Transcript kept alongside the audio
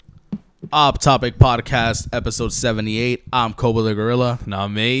Op Topic Podcast, episode 78. I'm Koba the Gorilla. And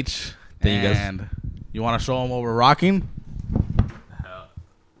I'm H. And you want to show them what we're rocking?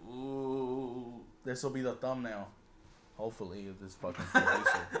 Ooh. This will be the thumbnail. Hopefully, if this fucking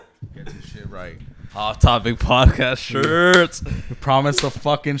producer gets his shit right. Off Topic Podcast shirts. We promised the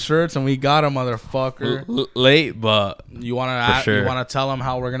fucking shirts, and we got them, motherfucker. Late, but You want to you want to tell them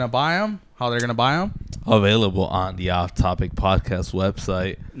how we're gonna buy them? How they're gonna buy them? available on the Off Topic Podcast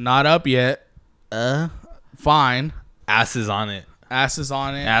website. Not up yet. Fine. Ass is on it. Ass is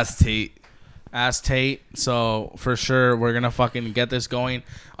on it. Ass Tate. So for sure we're gonna fucking get this going.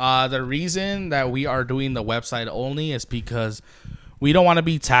 The reason that we are doing the website only is because we don't want to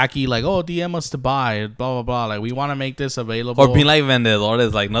be tacky, like, oh, DM us to buy, blah blah blah. Like, we want to make this available. Or being like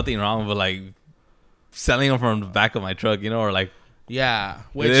vendedores, like nothing wrong with like selling them from the back of my truck, you know, or like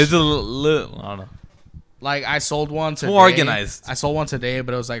which it's a little, I don't know. Like, I sold one today. More organized. I sold one today,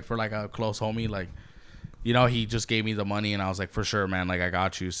 but it was like for like a close homie, like, you know, he just gave me the money, and I was like, for sure, man, like, I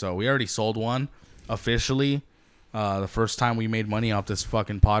got you. So we already sold one officially. The first time we made money off this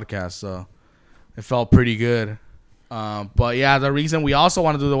fucking podcast, so it felt pretty good. But yeah, the reason we also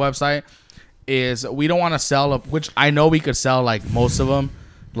want to do the website is we don't want to sell which I know we could sell like most of them,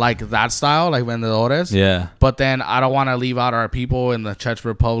 like that style, like vendedores. Yeah. But then I don't want to leave out our people in the Czech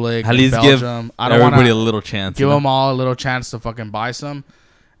Republic, at least Belgium. Give I don't everybody wanna a little chance. give them all a little chance to fucking buy some,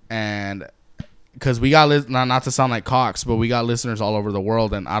 and because we got not to sound like cocks, but we got listeners all over the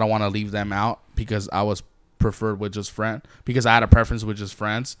world, and I don't want to leave them out because I was preferred with just friends, because I had a preference with just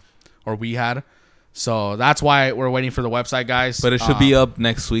friends, or we had. So that's why we're waiting for the website, guys. But it should be up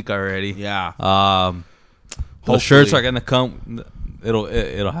next week already. Yeah. The shirts are gonna come.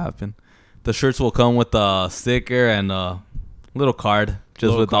 It'll happen. The shirts will come with a sticker and a little card,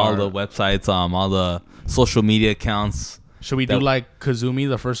 just with all the websites, all the social media accounts. Should we do like Kazumi?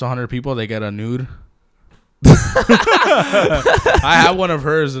 The first 100 people, they get a nude. I have one of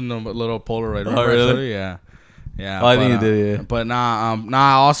hers in the little Polaroid. Oh, really? Yeah. Yeah. Oh, I think you did, yeah. But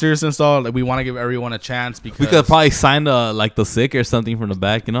all seriousness though, like, we want to give everyone a chance because we could probably sign like the sticker or something from the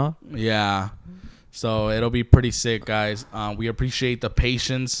back, you know? Yeah. So it'll be pretty sick, guys. We appreciate the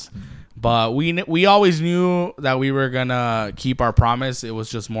patience, but we always knew that we were gonna keep our promise. It was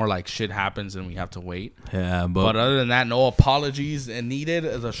just more like shit happens and we have to wait. Yeah, but other than that, no apologies needed.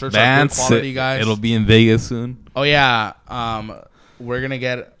 The shirts are good quality, guys. It'll be in Vegas soon. Oh yeah. We're gonna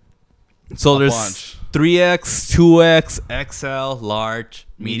get there's bunch. 3X, 2X, XL, large,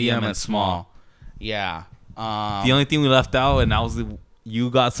 medium, and small. Yeah. The only thing we left out, and that was you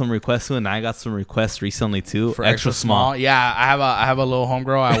got some requests too, and I got some requests recently too For extra small. Yeah, I have a little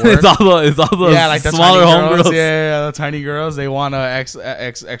homegirl at work. it's all the like the smaller homegirls. Yeah, the tiny girls. They want a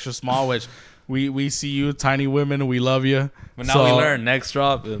extra small, which we see you, tiny women. We love you. But now we learn next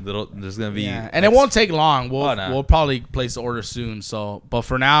drop. There's gonna be, and it won't take long. We'll probably place the order soon. So, but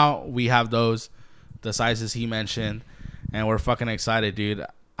for now, we have the sizes he mentioned, and we're fucking excited, dude.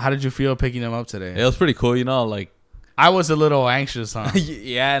 How did you feel picking them up today? It was pretty cool, you know, like. I was a little anxious, huh?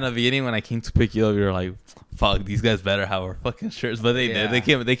 Yeah, in the beginning when I came to pick you up, you were like, "Fuck, these guys better have our fucking shirts." But they did.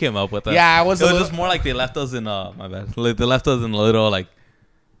 They came up with that. Yeah, it was just more like they left us in my bad. Like, they left us in a little like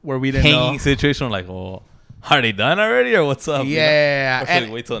where we didn't hanging know situation. Like, oh, are they done already or what's up? Yeah, you know?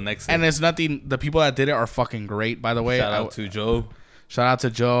 And wait till the next. And there's nothing. The people that did it are fucking great, by the way. Shout out to Joe. Shout out to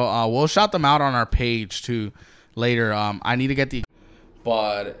Joe. We'll shout them out on our page too later. I need to get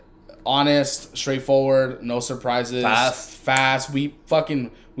but honest, straightforward, no surprises, fast. We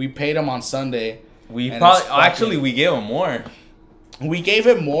paid him on Sunday. We gave him more. We gave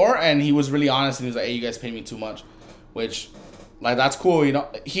him more, and he was really honest. And he was like, "Hey, you guys paid me too much," which, like, that's cool. You know,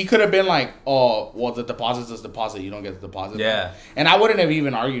 he could have been like, "Oh, well, the deposit's a deposit. You don't get the deposit." Yeah. And I wouldn't have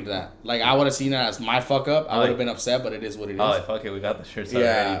even argued that. Like, I would have seen that as my fuck up. I would have been upset, but it is what it is. Oh, fuck it, we got the shirts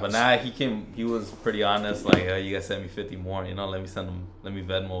already. But now he was pretty honest. Like, you guys sent me 50 more. You know, let me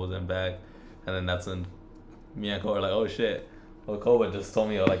Venmo them back. And then that's when me and Koba were like, "Oh shit." Well, Koba just told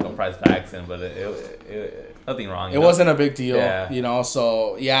me like a price by accident, but it nothing wrong. It wasn't a big deal, you know.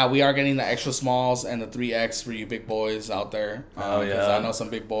 So yeah, we are getting the extra smalls and the 3X for you big boys out there. Because I know some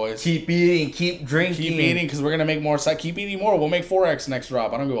big boys. Keep eating, keep drinking, because we're gonna make more. Keep eating more. We'll make 4X next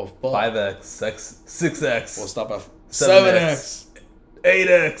drop. I don't give a fuck. 5X, 6X. We'll stop at 7X.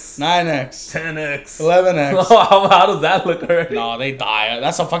 8X, 9X, 10X, 11X. How does that look already? No, they die.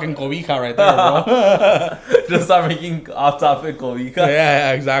 That's a fucking cobija right there, bro. Just start making off-topic cobijas.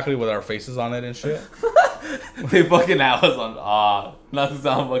 Yeah, exactly, with our faces on it and shit. They fucking have us on. Not to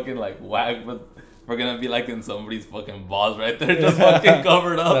sound fucking like whack, but we're gonna be like in somebody's fucking balls right there, just fucking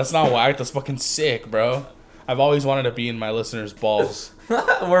covered up. That's not whack. That's fucking sick, bro. I've always wanted to be in my listeners' balls.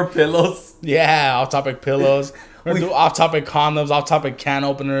 We're pillows. Yeah, off-topic pillows. We're gonna do off-topic condoms, off-topic can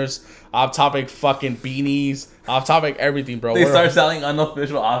openers, off-topic fucking beanies, off-topic everything, bro. They start selling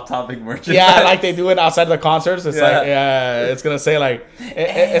unofficial off-topic merchandise. Yeah, like they do it outside the concerts. It's like, it's gonna say like,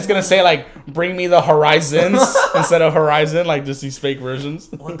 it's gonna say like, bring me the horizons instead of horizon, like just these fake versions.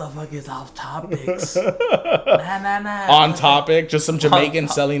 What the fuck is off-topics? Nah. On topic, just some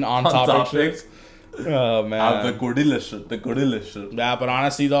Jamaicans selling on-topic shit. Oh man, the gorilla shit. Yeah, but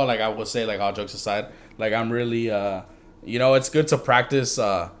honestly though, like I would say, like all jokes aside, like I'm really, it's good to practice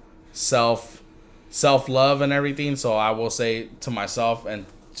self love and everything. So I will say to myself and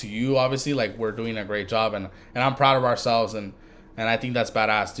to you, obviously, like we're doing a great job, and I'm proud of ourselves, and I think that's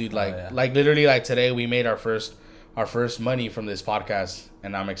badass, dude. Like like literally, like today we made our first money from this podcast,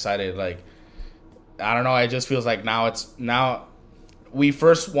 and I'm excited. Like I don't know, it just feels like now. We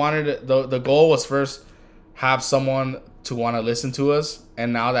first wanted the goal was first have someone to want to listen to us,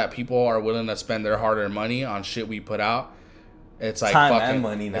 and now that people are willing to spend their hard-earned money on shit we put out, it's like time fucking and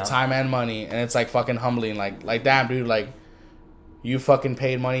money now. Time and money, and it's like fucking humbling. Like damn, dude, like you fucking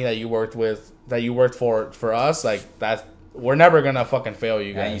paid money that you worked for us. Like that's we're never gonna fucking fail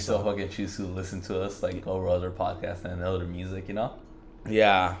you guys. And you still fucking choose to listen to us like over other podcasts and other music, you know?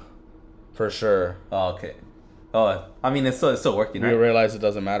 Yeah, for sure. Oh, okay. Oh, I mean, it's still working, right? You realize it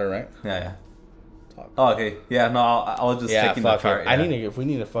doesn't matter, right? Yeah. Oh, okay. Yeah, no, I was just taking the chart. Yeah. If we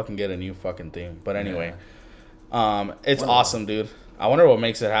need to fucking get a new fucking theme. But anyway, it's awesome, dude. I wonder what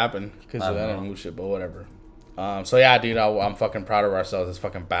makes it happen because of that new shit, but whatever. So yeah, dude, I'm fucking proud of ourselves. It's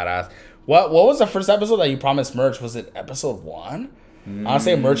fucking badass. What was the first episode that you promised merch? Was it episode 1? I'll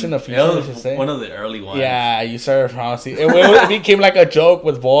say merch in the future. It was one of the early ones. Yeah, you started promising. It became like a joke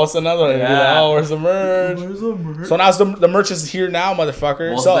with Voss and other. Yeah. Like, oh, where's the merch? So now the merch is here now,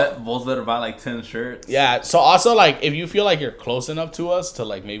 motherfucker. Voss better buy like 10 shirts. Yeah. So also, like, if you feel like you're close enough to us to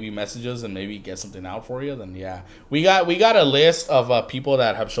like maybe message us and maybe get something out for you, then yeah, we got a list of people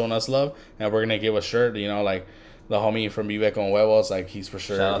that have shown us love, and we're gonna give a shirt. You know, like. The homie from Vive con Huevos, like he's for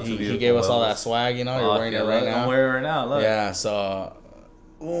sure. He gave us all that swag, you know. You're wearing it right now. I'm wearing it right now. Look. Yeah, so,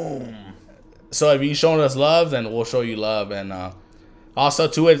 so if you showing us love, then we'll show you love, and also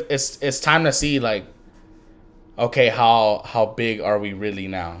too, it's time to see like, okay, how big are we really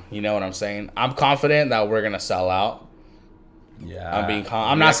now? You know what I'm saying? I'm confident that we're gonna sell out. Yeah,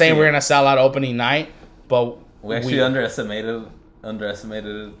 I'm not saying we're gonna sell out opening night, but we actually underestimated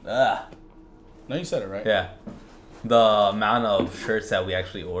it. No, you said it right. Yeah. The amount of shirts that we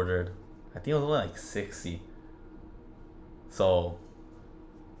actually ordered, I think it was only like 60. So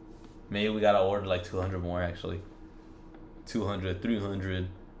maybe we gotta order like 200 more actually. 200, 300.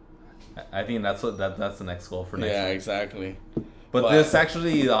 I think that's the next goal for next week. Yeah, exactly. But this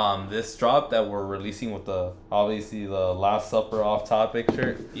actually, this drop that we're releasing with the Last Supper off topic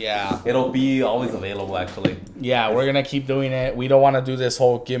shirt. Yeah. It'll be always available actually. Yeah, we're gonna keep doing it. We don't want to do this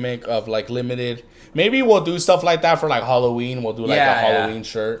whole gimmick of like limited. Maybe we'll do stuff like that for like Halloween. We'll do like a Halloween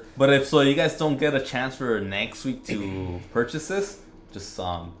shirt. But if you guys don't get a chance for next week to purchase this, just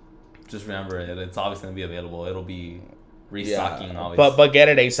remember it. It's obviously gonna be available. It'll be restocking always. But get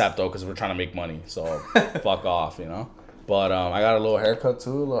it ASAP though, because we're trying to make money. So fuck off, you know. But I got a little haircut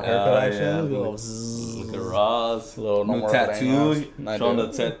too. A little haircut action. Yeah. Look at Ross. Little new tattoo. Showing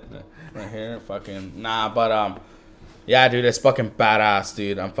the tat right here. Fucking nah. But yeah, dude, it's fucking badass,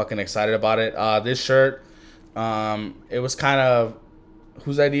 dude. I'm fucking excited about it. This shirt, it was kind of,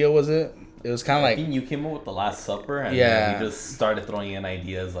 whose idea was it? It was kind of like, I think you came up with the Last Supper, and then you just started throwing in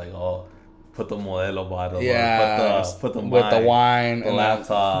ideas like, oh, put the Modelo bottle, put the wine, with the wine, the and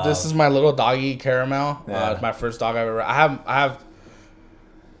laptop. This is my little doggy Caramel. Yeah. It's my first dog I've ever. I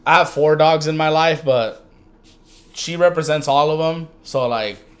have 4 dogs in my life, but she represents all of them. So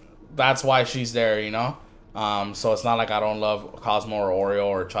like, that's why she's there, you know. So it's not like I don't love Cosmo or Oreo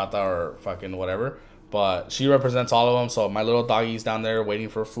or Chata or fucking whatever, but she represents all of them. So my little doggy's down there waiting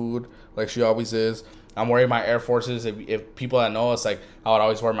for food, like she always is. I'm wearing my Air Forces. If people that know us, like, I would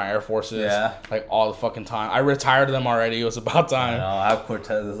always wear my Air Forces, like all the fucking time. I retired them already. It was about time. I have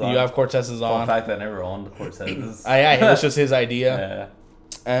Cortezes on. You have Cortezes on. Fun fact, I never owned the Cortezes. Yeah, it was just his idea. Yeah.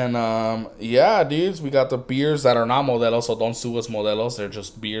 And yeah, dudes, we got the beers that are not Modelos, so don't sue us, Modelos. They're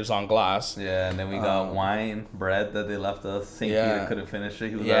just beers on glass. Yeah, and then we got wine, bread that they left us. St. Peter couldn't finish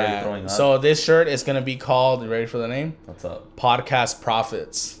it. He was already throwing up. So this shirt is gonna be called, you ready for the name? What's up? Podcast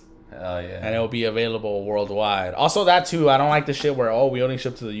Profits. Hell yeah. And it will be available worldwide. Also, that too, I don't like the shit where, we only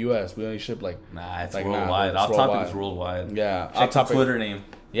ship to the US. We only ship like... Nah, it's like worldwide. Off Topic is worldwide. Yeah. Check the Twitter name.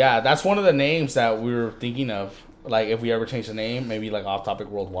 Yeah, that's one of the names that we were thinking of. Like if we ever change the name, maybe like Off Topic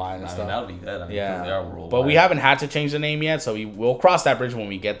Worldwide and stuff. That would be good. Yeah. They are worldwide. But we haven't had to change the name yet, so we'll cross that bridge when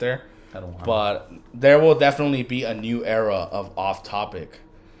we get there. I don't want But there will definitely be a new era of Off Topic,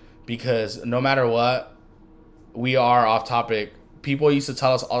 because no matter what, we are Off Topic. People used to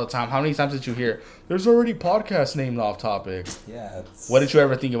tell us all the time. How many times did you hear, there's already podcasts named Off Topic? Yeah. What did you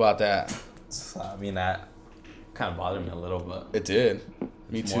ever think about that? I mean, that kind of bothered me a little, but It did.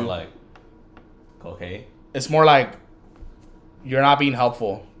 Me too. More like, okay. It's more like you're not being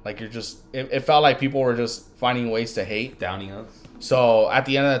helpful. Like you're just. It felt like people were just finding ways to hate, Downing us. So at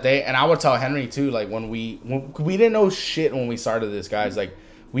the end of the day, and I would tell Henry too, like when we didn't know shit when we started this, guys. Like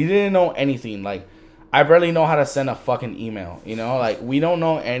we didn't know anything. Like I barely know how to send a fucking email. You know, like we don't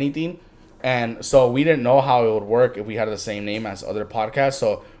know anything, and so we didn't know how it would work if we had the same name as other podcasts.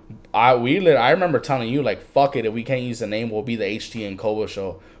 So I remember telling you, like, fuck it, if we can't use the name, we'll be the HT and Koba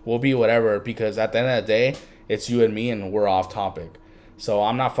show. We'll be whatever, because at the end of the day, it's you and me and we're off topic. So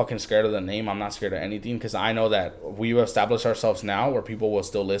I'm not fucking scared of the name. I'm not scared of anything, because I know that we've established ourselves now where people will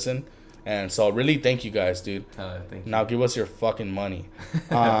still listen. And so really thank you guys, dude. Thank you. Now give us your fucking money.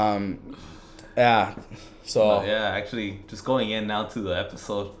 Yeah. So yeah, actually, just going in now to the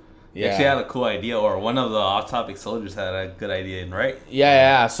episode. Yeah. You actually had a cool idea, or one of the off-topic soldiers had a good idea, right?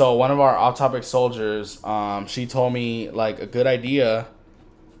 Yeah. So one of our off-topic soldiers, she told me like a good idea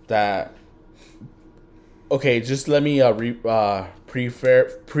that. Okay, just let me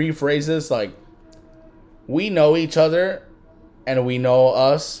prephrase this. Like, we know each other, and we know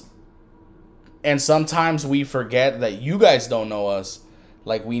us, and sometimes we forget that you guys don't know us.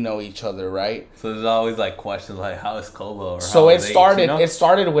 Like we know each other, right? So there's always like questions like, how is Koba? Or so how it started. H, you know? It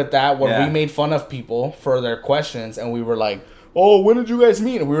started with that where we made fun of people for their questions, and we were like, "Oh, when did you guys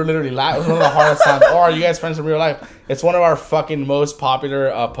meet?" And we were literally laughing. It was one of the hardest times. Oh, are you guys friends in real life? It's one of our fucking most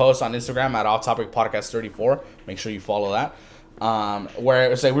popular posts on Instagram at Off Topic Podcast 34. Make sure you follow that. Where it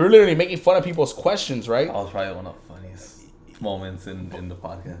was like we were literally making fun of people's questions, right? That was probably one of the funniest moments in the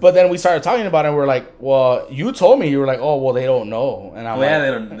podcast. But then we started talking about it, and we're like, well, you told me. You were like, oh, well, they don't know. And I'm like, yeah,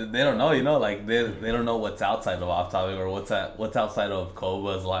 they don't know, you know, like they don't know what's outside of Off Topic, or what's outside of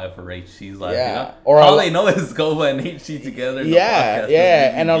Koba's life or HT's life, you know? Or all they know is Koba and HT together. Yeah.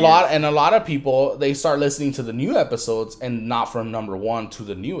 And a lot of people, they start listening to the new episodes and not from number 1 to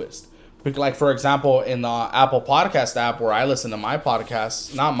the newest. Like, for example, in the Apple Podcast app where I listen to my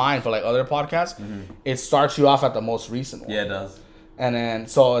podcasts, not mine, but like other podcasts, it starts you off at the most recent one. Yeah, it does. And then,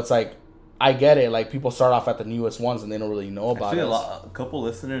 so it's like, I get it. Like, people start off at the newest ones and they don't really know about it. A couple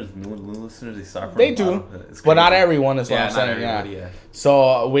listeners, new listeners, they start from They do, but not everyone is what I'm saying. Yeah.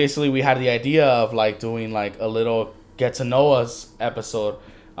 So basically, we had the idea of like doing like a little get to know us episode.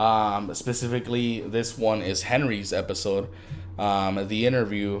 Specifically, this one is Henry's episode. The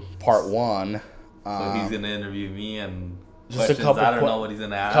interview part 1. So he's gonna interview me and just questions. A couple. I don't know what he's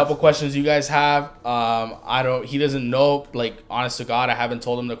gonna ask. Couple questions you guys have. He doesn't know. Like, honest to God, I haven't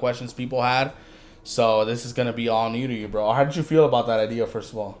told him the questions people had. So this is gonna be all new to you, bro. How did you feel about that idea,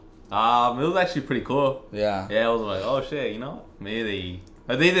 first of all? It was actually pretty cool. Yeah. Yeah, I was like, oh shit, you know, maybe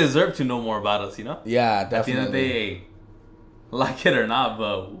they deserve to know more about us, you know. Yeah, definitely. At the end of the day, like it or not,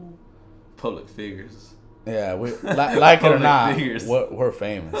 but public figures. Yeah, we like it or not, we're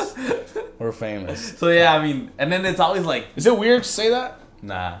famous. We're famous. So yeah, I mean, and then it's always like, is it weird to say that?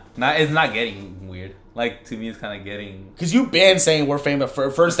 Nah, it's not getting weird. Like, to me, it's kind of getting, because you've been saying we're famous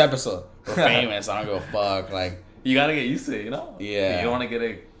for first episode. We're famous. I don't give a fuck. Like, you gotta get used to it, you know. Yeah. You don't want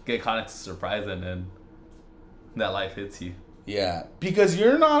to get caught into surprise and then that life hits you. Yeah, because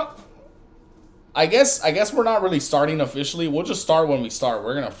you're not. I guess we're not really starting officially. We'll just start when we start.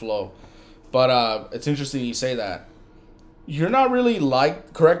 We're gonna flow. But it's interesting you say that. You're not really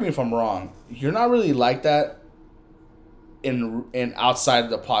like, correct me if I'm wrong, you're not really like that in outside of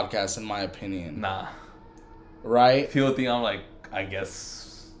the podcast, in my opinion. Nah. Right? People think I'm like, I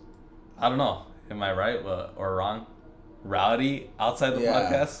guess, I don't know, am I right or wrong? Rowdy outside the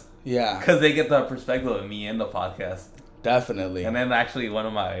podcast? Yeah. Because they get the perspective of me in the podcast. Definitely. And then actually one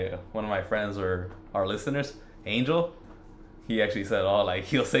of my friends or our listeners, Angel, he actually said, oh, like,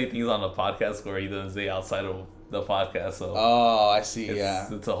 he'll say things on the podcast where he doesn't say outside of the podcast. So oh, I see.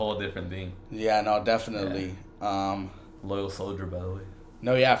 It's a whole different thing. Yeah, no, definitely. Yeah. Loyal soldier, by the way.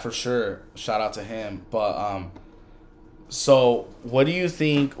 No, yeah, for sure. Shout out to him. But so what do you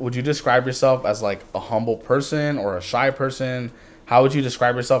think? Would you describe yourself as like a humble person or a shy person? How would you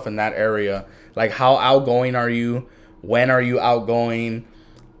describe yourself in that area? Like, how outgoing are you? When are you outgoing?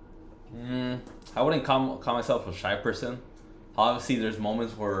 I wouldn't call myself a shy person. Obviously, there's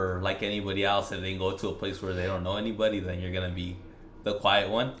moments where, like anybody else, if they go to a place where they don't know anybody, then you're going to be the quiet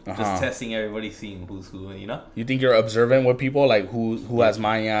one, just testing everybody, seeing who's who, you know. You think you're observant with people, like who has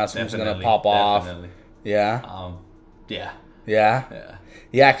money ass, who's gonna pop off? Yeah. Yeah.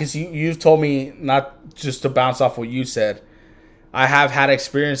 Because you've told me, not just to bounce off what you said, I have had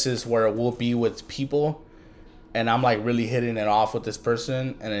experiences where we'll be with people, and I'm like really hitting it off with this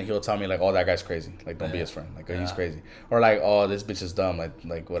person, and then he'll tell me like, "Oh, that guy's crazy. Like, don't be his friend. Like, oh, he's crazy." Or like, "Oh, this bitch is dumb.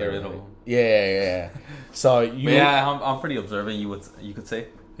 Like whatever." Like, yeah. So I'm pretty observant. You could say.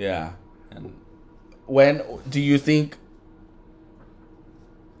 Yeah. And when do you think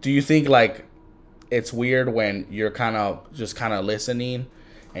like it's weird when you're kind of listening,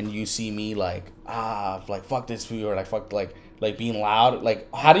 and you see me like fuck this food, or like fuck like being loud?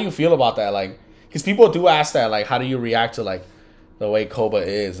 Like, how do you feel about that? Like, because people do ask that, like, how do you react to like the way Koba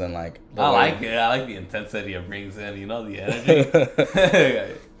is, and like I like it. I like the intensity it brings in. You know, the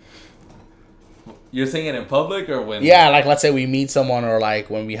energy. You're saying it in public or when? Yeah, like let's say we meet someone, or like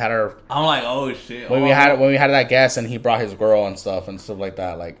when we had our. I'm like, oh shit. When we had that guest and he brought his girl and stuff like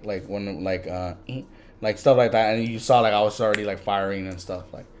that, like when like stuff like that, and you saw like I was already like firing and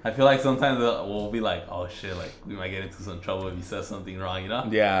stuff like. I feel like sometimes we'll be like, oh shit, like we might get into some trouble if he says something wrong, you know?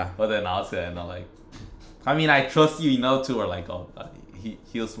 Yeah. But then I'll say, no, like, I mean, I trust you enough to, or like, oh,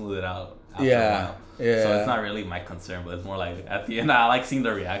 he'll smooth it out. After a while. Yeah. So it's not really my concern, but it's more like at the end, I like seeing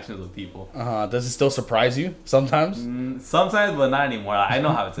the reactions of people. Does it still surprise you sometimes? Sometimes, but not anymore. I know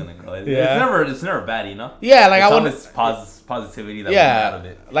how it's gonna go. It's never bad, you know. Yeah, like I would. It's positivity that we get out of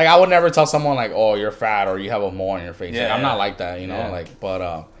it. Like I would never tell someone like, oh, you're fat or you have a mole on your face. Yeah, like, I'm not like that, you know. Yeah. Like,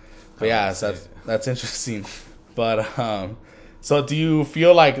 but yeah, so that's interesting. But so do you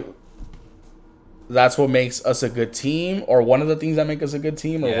feel like that's what makes us a good team, or one of the things that make us a good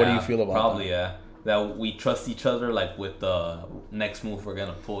team, or what do you feel about probably that? That we trust each other, like with the next move we're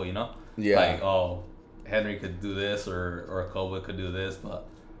gonna pull, you know? Yeah. Like, oh, Henry could do this, or Koba could do this, but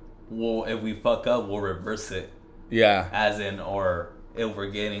if we fuck up, we'll reverse it. Yeah. As in, or if we're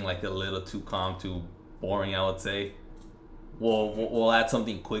getting like a little too calm, too boring, I would say, we'll add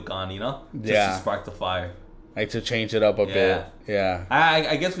something quick on, you know? Just to spark the fire. Like to change it up a bit. Yeah.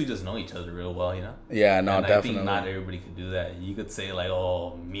 I guess we just know each other real well, you know? Yeah, no, and definitely. I think not everybody could do that. You could say like,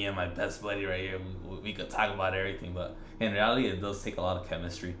 oh, me and my best buddy right here, we could talk about everything. But in reality, it does take a lot of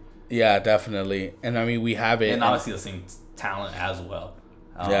chemistry. Yeah, definitely. And I mean, we have it. And obviously the same talent as well.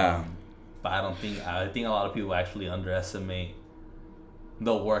 Yeah. But I think a lot of people actually underestimate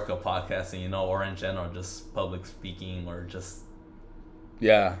the work of podcasting, you know, or in general, just public speaking, or just...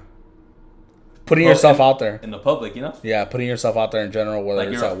 Yeah. Putting yourself out there in the public, you know. Yeah, putting yourself out there in general, whether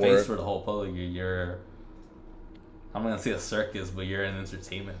like it's at work. You're a face for the whole public. You're. I'm gonna say a circus, but you're in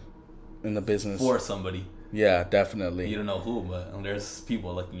entertainment. In the business for somebody. Yeah, definitely. You don't know who, but there's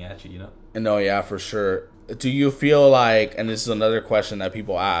people looking at you. You know. No, yeah, for sure. Do you feel like, and this is another question that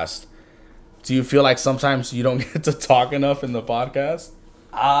people asked, do you feel like sometimes you don't get to talk enough in the podcast?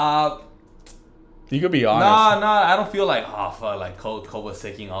 You could be honest. No, I don't feel like, oh, fuck, like Koba's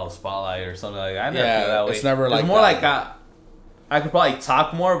taking all the spotlight or something like that. I never feel that way. It's never like it's more that. Like I could probably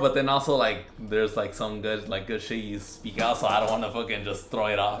talk more, but then also like there's like some good shit you speak out, so I don't want to fucking just throw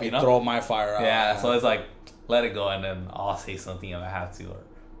it off, you know? Throw my fire out. Yeah, so it's like, let it go, and then I'll say something if I have to. Or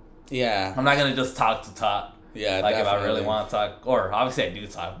yeah. I'm not going to just talk to talk. Yeah, like definitely. If I really want to talk, or obviously I do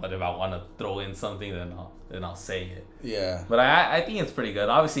talk, but if I want to throw in something, then I'll say it. Yeah. But I think it's pretty good.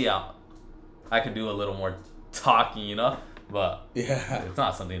 Obviously, I could do a little more talking, you know, but it's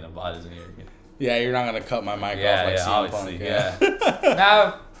not something that bothers me. Yeah, you're not gonna cut my mic off like CM obviously, Punk.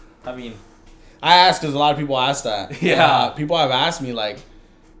 Yeah. I mean, I asked because a lot of people ask that. Yeah, people have asked me like,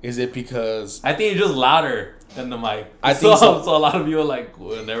 is it because I think it's just louder than the mic? I think so. So a lot of people like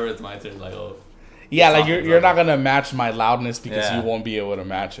whenever it's my turn, like, oh. Yeah, like you're not gonna match my loudness because you won't be able to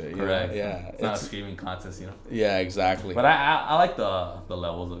match it. Correct. Yeah, it's not a screaming contest, you know. Yeah, exactly. But I like the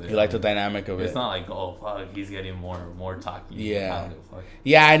levels of it. You like the dynamic of it. It's not like, oh fuck, he's getting more talky. Yeah.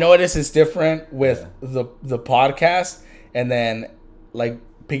 Yeah, I notice it's different with the podcast, and then like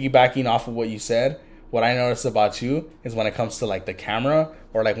piggybacking off of what you said. What I noticed about you is when it comes to like the camera,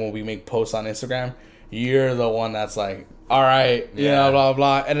 or like when we make posts on Instagram, you're the one that's like, all right, you know, blah,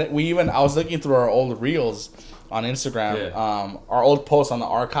 blah. And I was looking through our old reels on Instagram, our old posts on the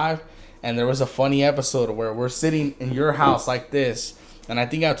archive, and there was a funny episode where we're sitting in your house like this, and I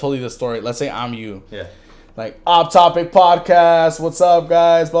think I told you the story. Let's say I'm you. Yeah. Like, Off Topic Podcast, what's up,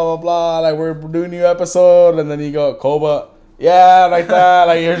 guys, blah, blah, blah. Like, we're doing a new episode, and then you go, Koba, yeah, like that.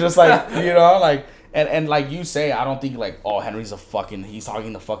 Like, you're just like, you know, like, And like you say, I don't think like, oh, Henry's he's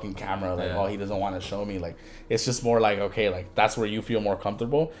talking the fucking camera. Like, oh, he doesn't want to show me. Like, it's just more like, okay, like that's where you feel more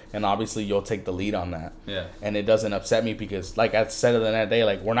comfortable. And obviously you'll take the lead on that. Yeah. And it doesn't upset me because like I said at the end of the day,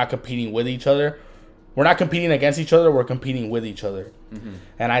 like we're not competing with each other. We're not competing against each other. We're competing with each other. Mm-hmm.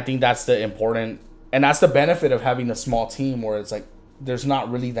 And I think that's the important, and that's the benefit of having a small team where it's like, there's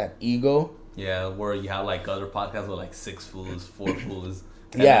not really that ego. Yeah. Where you have like other podcasts with like 6 fools, 4 fools.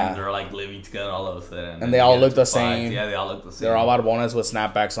 And they're like living together all of a sudden. And they all look the same. Yeah, they all look the same. They're all barbones with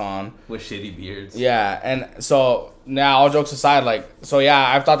snapbacks on. With shitty beards. Yeah, and so now all jokes aside, like, so yeah,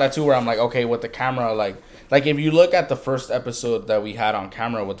 I've thought that too where I'm like, okay, with the camera, like if you look at the first episode that we had on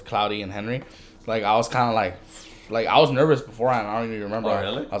camera with Cloudy and Henry, like I was kind of like I was nervous beforehand. I don't even remember. Oh,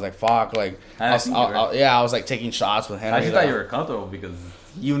 really? I was like, fuck, like, I was like taking shots with Henry. I just thought you were comfortable because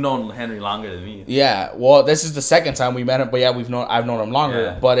you've known Henry longer than me. Yeah, well, this is the second time we met him, but yeah, I've known him longer.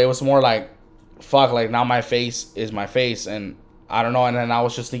 Yeah. But it was more like, fuck, like now my face is my face, and I don't know. And then I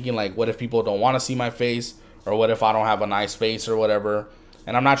was just thinking like, what if people don't want to see my face, or what if I don't have a nice face or whatever?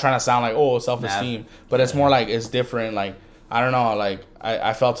 And I'm not trying to sound like self-esteem, but it's more like it's different. Like I don't know, like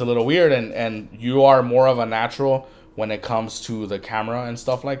I felt a little weird, and you are more of a natural when it comes to the camera and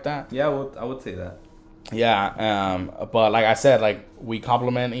stuff like that. Yeah, I would say that. Yeah, but like I said, like we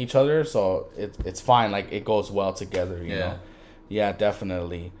complement each other, so it's fine. Like it goes well together, you know. Yeah,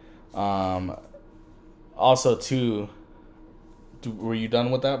 definitely. Also, too, were you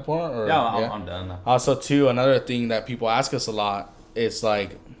done with that part? Or, yeah, I'm done now. Also, too, another thing that people ask us a lot is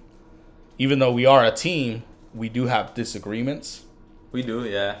like, even though we are a team, we do have disagreements. We do,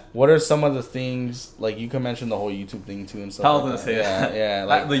 yeah. What are some of the things, like you can mention the whole YouTube thing too and stuff. I was gonna say that. Yeah,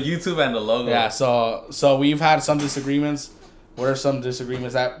 like the YouTube and the logo. Yeah, so we've had some disagreements. What are some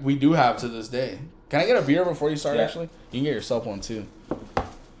disagreements that we do have to this day? Can I get a beer before you start? Actually, you can get yourself one too.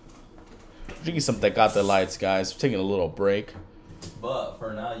 Drinking some Tecate Lights, guys. We're taking a little break. But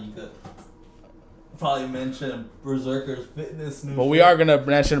for now, you could probably mention Berserker's Fitness new. But we are gonna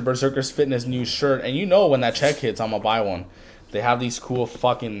mention Berserker's Fitness new shirt, and you know when that check hits, I'm gonna buy one. They have these cool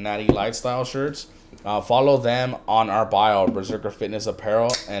fucking Natty Light style shirts. Follow them on our bio, Berserker Fitness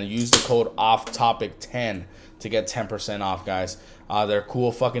Apparel, and use the code OFFTOPIC10 to get 10% off, guys. They're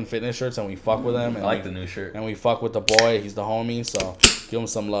cool fucking fitness shirts, and we fuck with them. And I like the new shirt. And we fuck with the boy. He's the homie, so give him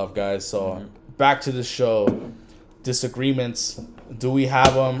some love, guys. So back to the show. Disagreements. Do we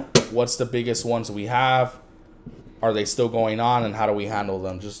have them? What's the biggest ones we have? Are they still going on, and how do we handle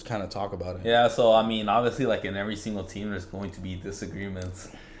them? Just kind of talk about it. Yeah, so, I mean, obviously, like, in every single team, there's going to be disagreements.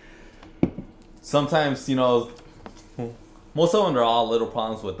 Sometimes, you know, most of them are all little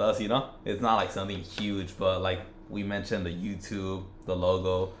problems with us, you know? It's not, like, something huge, but, like, we mentioned the YouTube, the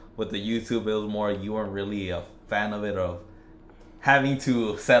logo. With the YouTube, it was more you weren't really a fan of it, of having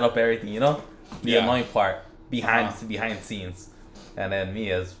to set up everything, you know? The annoying part, behind scenes. And then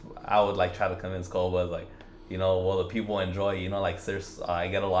I would, like, try to convince Koba, like, you know, well, the people enjoy, you know, like, I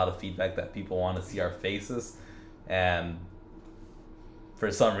get a lot of feedback that people want to see our faces, and for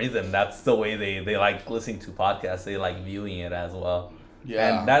some reason, that's the way they like listening to podcasts. They like viewing it as well.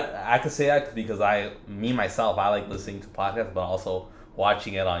 Yeah. And that, I could say that because I like listening to podcasts, but also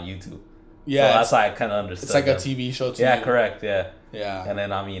watching it on YouTube. Yeah. So that's why I kind of understood. It's like a TV show too. Yeah, correct, yeah. Yeah. And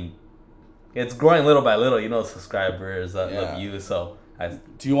then, I mean, it's growing little by little, you know, subscribers, the views, so...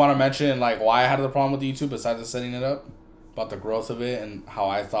 Do you want to mention like why I had the problem with YouTube besides just setting it up? About the growth of it and how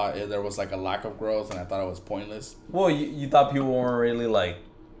I thought there was like a lack of growth and I thought it was pointless. Well, you thought people weren't really like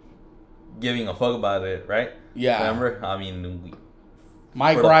giving a fuck about it, right? Yeah. Remember? I mean,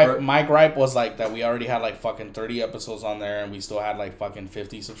 my gripe was like that we already had like fucking 30 episodes on there and we still had like fucking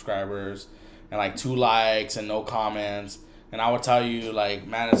 50 subscribers and like 2 likes and no comments. And I would tell you like,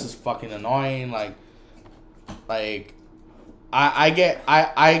 man, this is fucking annoying. Like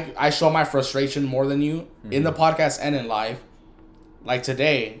I show my frustration more than you in the podcast and in life. Like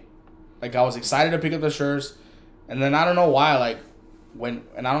today, like I was excited to pick up the shirts, and then I don't know why, like and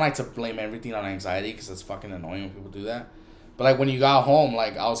I don't like to blame everything on anxiety because it's fucking annoying when people do that. But like when you got home,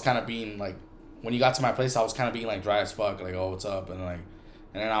 like I was kind of being like, when you got to my place, I was kind of being like dry as fuck, like, oh, what's up, and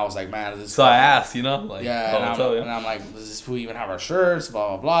then I was like, man, this is. So I asked, you know, like, yeah, and I'm like, does this fool even have our shirts?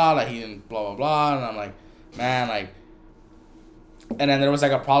 Blah blah blah. Like he didn't blah blah blah, and I'm like, man, like. And then there was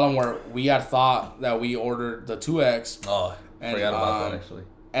like a problem where we had thought that we ordered the 2X. Oh, I forgot about that actually.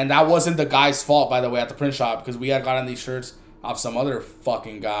 And that wasn't the guy's fault, by the way, at the print shop, because we had gotten these shirts off some other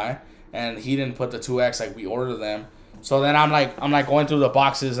fucking guy, and he didn't put the 2X like we ordered them. So then I'm like going through the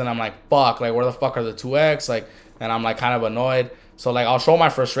boxes, and I'm like, fuck, like where the fuck are the 2X? Like, and I'm like kind of annoyed. So like I'll show my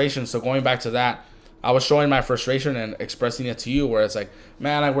frustration. So going back to that, I was showing my frustration and expressing it to you, where it's like,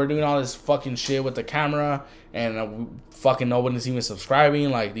 man, like we're doing all this fucking shit with the camera, and fucking nobody's even subscribing.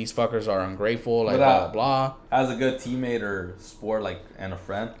 Like these fuckers are ungrateful. Like blah blah. As a good teammate or sport, like and a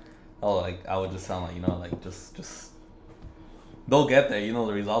friend, I would just sound like like just they'll get there.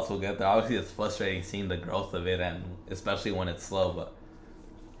 The results will get there. Obviously, it's frustrating seeing the growth of it, and especially when it's slow, but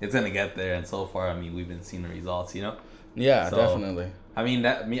it's gonna get there. And so far, I mean, we've been seeing the results. Yeah, so, definitely. I mean,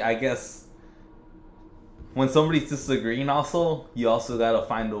 I guess. When somebody's disagreeing, also you also gotta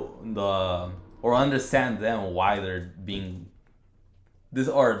find or understand them why they're being they're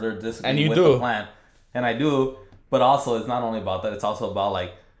disagreeing with the plan, and I do. But also, it's not only about that; it's also about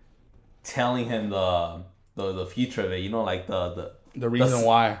like telling him the future of it. Like the reason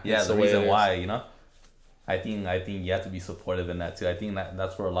why. Yeah, the reason why. I think you have to be supportive in that too. I think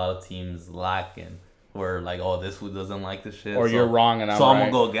that's where a lot of teams lack in. Where like, oh, this one doesn't like this shit, or you're wrong and I'm right. I'm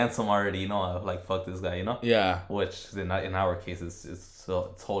gonna go against him already, like fuck this guy, Yeah. Which in our case it's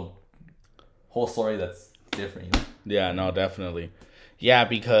whole story that's different, Yeah, no, definitely. Yeah,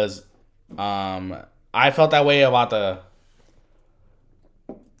 because I felt that way about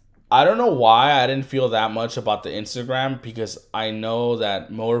I don't know why I didn't feel that much about the Instagram, because I know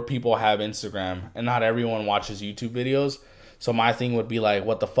that more people have Instagram and not everyone watches YouTube videos. So my thing would be like,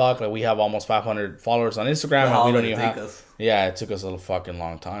 what the fuck? Like, we have almost 500 followers on Instagram, and we don't even have. Yeah, it took us a fucking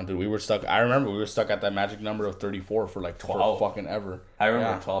long time, dude. We were stuck. I remember we were stuck at that magic number of 34 for like 12 fucking ever. I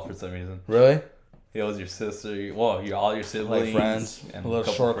remember 12 for some reason. Really? It was your sister. Well, all your siblings, like friends, and a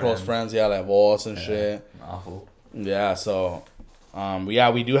little short, close friends. Yeah, like Vols and shit. Awful. Yeah, so,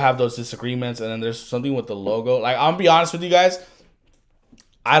 we do have those disagreements, and then there's something with the logo. Like, I'll be honest with you guys,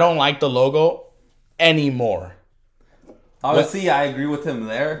 I don't like the logo anymore. Obviously, I agree with him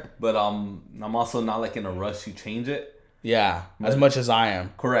there, but I'm also not like in a rush to change it. Yeah, as much as I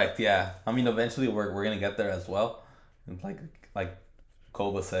am. Correct. Yeah, I mean, eventually we're gonna get there as well. And like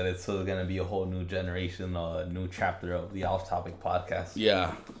Koba said, it's gonna be a whole new generation, a new chapter of the Off Topic podcast.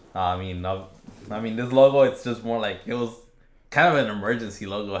 Yeah. I mean, this logo, it's just more like it was kind of an emergency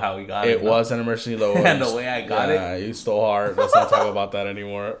logo. How we got it. It was an emergency logo, and the way I got it. Yeah, you stole hard. Let's not talk about that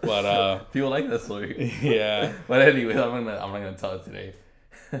anymore. But people like that story. Yeah. But anyways, I'm not gonna tell it today.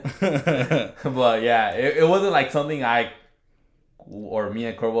 But yeah, it wasn't like something me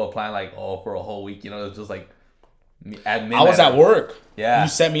and Corbo planned like for a whole week. It was just like at midnight. I was at work. Yeah. You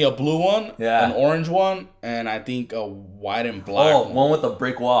sent me a blue one, an orange one, and I think a white and black one with a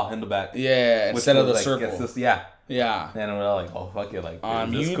brick wall in the back. Yeah, instead of the circle. Yeah. Yeah. And we're like, oh fuck it, like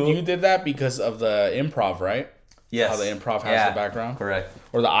you did that because of the improv, right? Yes. How the improv has the background. Correct.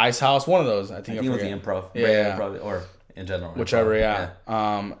 Or the Ice House, one of those. I think it was the improv. Yeah. Improv, or in general. Whichever, yeah.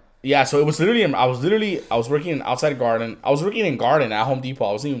 Yeah, so it was literally, I was working outside garden. I was working in garden at Home Depot.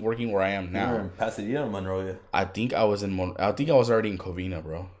 I wasn't even working where I am now. You were in Pasadena or Monrovia? I think I was already in Covina,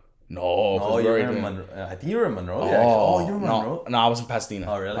 bro. No, you were in Monrovia. I think you were in Monrovia. You were in Monrovia? No, I was in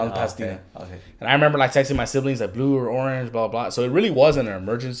Pasadena. Oh, really? I was in Pasadena. Okay. And I remember like texting my siblings like blue or orange, blah, blah. So it really wasn't an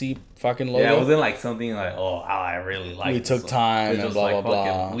emergency fucking logo. Yeah, it wasn't like something like, I really like it. We took time and blah, blah,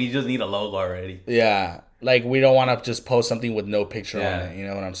 blah. We just need a logo already. Yeah. Like, we don't want to just post something with no picture on it. You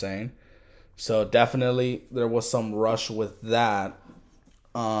know what I'm saying? So definitely there was some rush with that.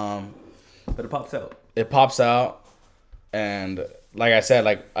 But it pops out. It pops out, and like I said,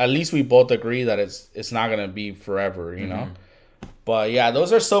 like at least we both agree that it's not gonna be forever, you know. But yeah,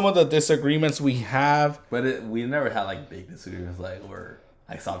 those are some of the disagreements we have. But we never had like big disagreements like where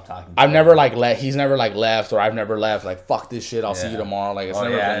I stopped talking. I've never like he's never like left, or I've never left. Like fuck this shit, I'll see you tomorrow. Like it's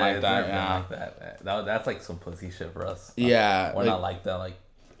never been like that. Yeah, that's like some pussy shit for us. Yeah, we're not like that. Like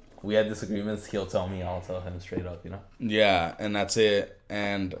we had disagreements. He'll tell me. I'll tell him straight up. Yeah, and that's it.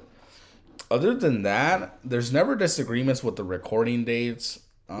 And other than that, there's never disagreements with the recording dates.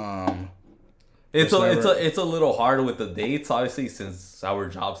 It's a little hard with the dates, obviously, since our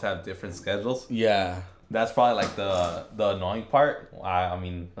jobs have different schedules. Yeah, that's probably like the annoying part. I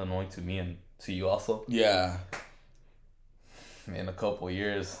mean, annoying to me and to you also. Yeah. In a couple of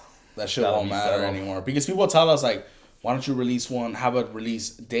years, that shit won't matter anymore, because people tell us like, why don't you have a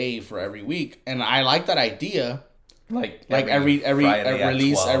release day for every week? And I like that idea. Like every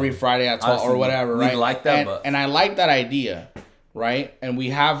release every Friday at 12 or whatever, right? Like that, and I like that idea, right? And we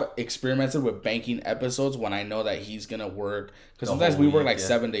have experimented with banking episodes when I know that he's gonna work, because sometimes we work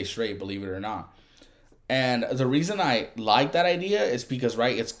 7 days straight, believe it or not. And the reason I like that idea is because,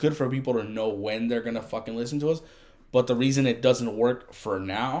 right, it's good for people to know when they're gonna fucking listen to us. But the reason it doesn't work for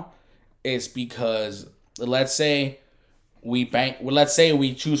now is because let's say we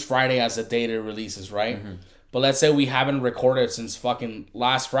choose Friday as the day it releases, right? Mm-hmm. But let's say we haven't recorded since fucking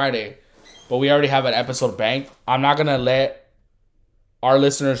last Friday. but we already have an episode banked. I'm not gonna let our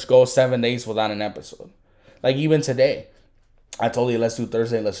listeners go 7 days without an episode. Like even today, I told you let's do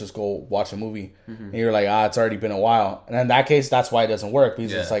Thursday. Let's just go watch a movie, and you're like, it's already been a while. And in that case, that's why it doesn't work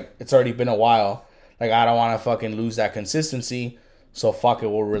because it's like it's already been a while. Like I don't want to fucking lose that consistency, so fuck it,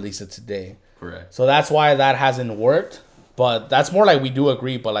 we'll release it today. Correct. So that's why that hasn't worked. But that's more like we do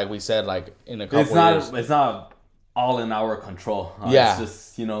agree. But like we said, like in a couple years, it's not all in our control. It's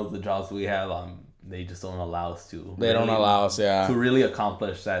just the jobs we have. They just don't allow us to. They don't allow us, to really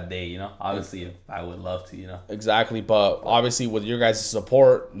accomplish that day. Obviously, if I would love to. Exactly, but obviously with your guys'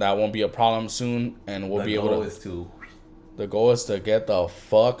 support, that won't be a problem soon, and we'll be able to. The goal is to get the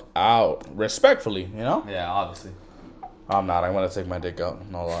fuck out respectfully. Yeah, obviously. I'm not. I'm gonna take my dick out.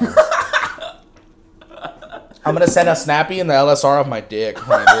 No lies. I'm gonna send a snappy in the LSR of my dick. It's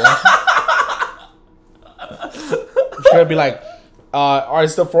gonna be like,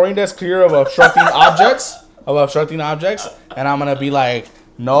 is the flooring desk clear of obstructing objects? And I'm gonna be like,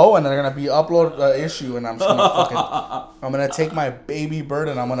 no, and they're gonna be upload the issue, and I'm just gonna I'm gonna take my baby bird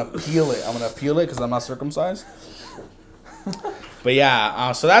and I'm gonna peel it. Because I'm not circumcised. But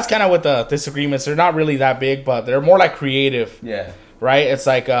yeah, so that's kind of what the disagreements. They're not really that big, but they're more like creative. Yeah. Right? It's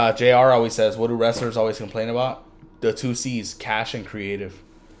like JR always says, what do wrestlers always complain about? The 2 C's, cash and creative.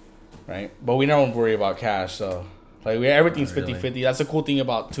 Right? But we don't worry about cash, so like everything's 50-50. That's the cool thing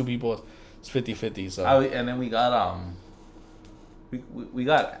about two people. It's 50-50. So and then we got we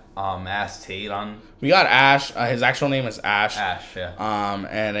got Ash Tate on. We got Ash. His actual name is Ash. Ash, yeah.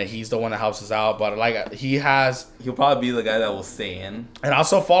 And he's the one that helps us out. But like he'll probably be the guy that will stay in. And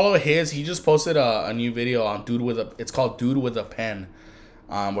also follow his. He just posted a new video on It's called Dude with a Pen,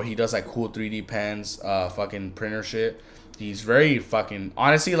 where he does like cool 3D pens, fucking printer shit. He's very fucking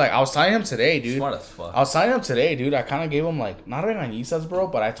honestly. Like I was telling him today, dude. Smart as fuck. I kind of gave him like not regañizas, bro,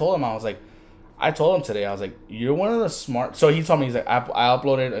 but I told him today, I was like, you're one of the smart. So he told me, he's like, I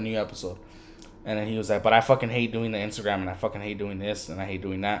uploaded a new episode. And then he was like, but I fucking hate doing the Instagram and I fucking hate doing this and I hate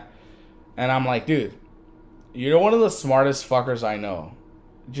doing that. And I'm like, dude, you're one of the smartest fuckers I know.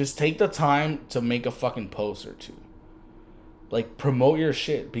 Just take the time to make a fucking post or two. Like, promote your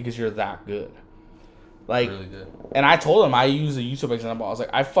shit because you're that good. Like, really good. And I told him, I use a YouTube example. I was like,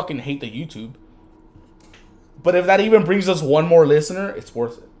 I fucking hate the YouTube. But if that even brings us one more listener, it's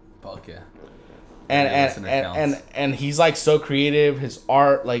worth it. Fuck yeah. And he's like so creative. His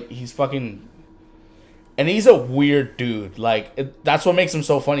art, like he's fucking, and he's a weird dude. Like that's what makes him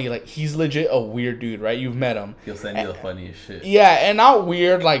so funny. Like he's legit a weird dude, right? You've met him. He'll send you the funniest shit. Yeah, and not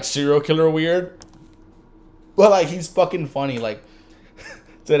weird like serial killer weird, but like he's fucking funny. Like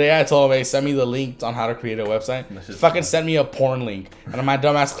today I told him, hey, send me the link on how to create a website. Fucking send me a porn link, and my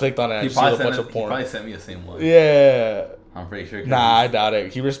dumbass clicked on it. And he probably sent me the same one. Yeah. I'm pretty sure. Nah, I doubt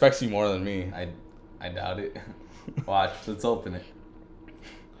it. He respects you more than me. I doubt it. Watch, let's open it.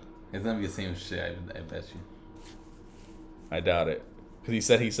 It's gonna be the same shit, I bet you. I doubt it. Because he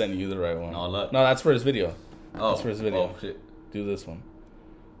said he sent you the right one. No, look. No, that's for his video. Oh. That's for his video. Oh, shit. Do this one.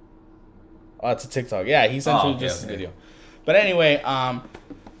 Oh, it's a TikTok. Yeah, he sent you just his video. But anyway, and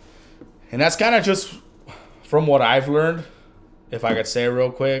that's kind of just from what I've learned, if I could say it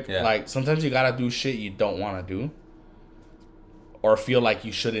real quick. Yeah. Like, sometimes you gotta do shit you don't want to do. Or feel like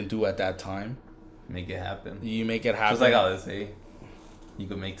you shouldn't do at that time. Make it happen. You make it happen. Just like how they say, you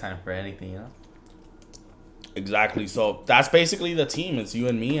can make time for anything, Exactly. So that's basically the team. It's you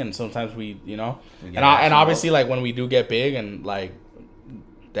and me, and sometimes we and obviously like when we do get big and like,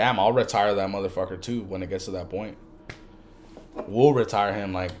 damn, I'll retire that motherfucker too when it gets to that point. We'll retire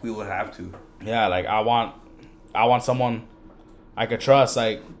him. Like we would have to. Yeah. Like I want someone I could trust.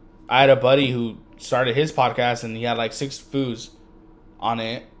 Like I had a buddy who started his podcast and he had like 6 foods on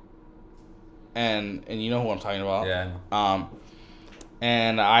it. And you know who I'm talking about. Yeah.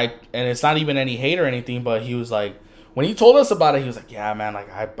 And it's not even any hate or anything, but he was like, when he told us about it, he was like, yeah, man, like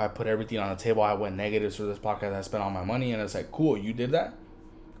I put everything on the table. I went negatives for this podcast. I spent all my money, and it's like, cool, you did that.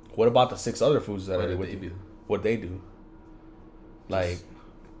 What about the 6 other foods that I did with you? What'd they do? Like,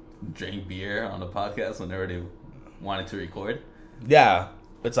 drink beer on the podcast whenever they wanted to record. Yeah,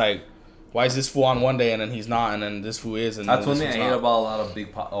 it's like, why is this fool on one day and then he's not, and then this fool is, and that's one thing I hate about a lot of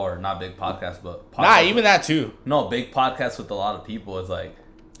big not big podcasts, but podcasts. Nah, even that too. No, big podcasts with a lot of people is like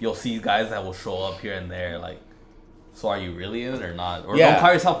you'll see guys that will show up here and there. Like, so are you really in it or not? Or don't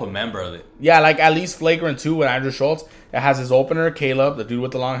call yourself a member of it. Yeah, like at least Flagrant 2 with Andrew Schultz. It has his opener, Caleb, the dude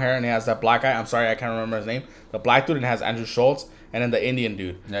with the long hair, and he has that black guy. I'm sorry, I can't remember his name. The black dude, and has Andrew Schultz, and then the Indian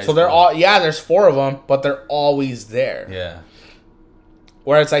dude. Yeah, so they're all there's 4 of them, but they're always there. Yeah.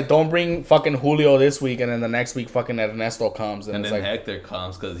 Where it's like, don't bring fucking Julio this week, and then the next week fucking Ernesto comes, and it's then like, Hector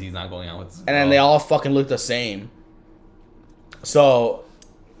comes because he's not going out with his and then they all fucking look the same. So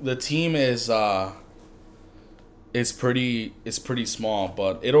the team is pretty small,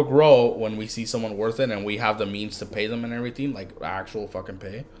 but it'll grow when we see someone worth it and we have the means to pay them and everything, like actual fucking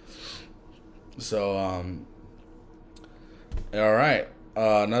pay. So all right.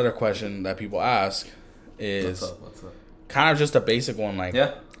 Another question that people ask is what's up? Kind of just a basic one, like,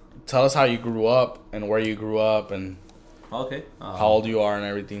 tell us how you grew up and where you grew up and how old you are and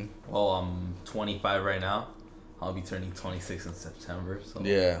everything. Well, I'm 25 right now. I'll be turning 26 in September. So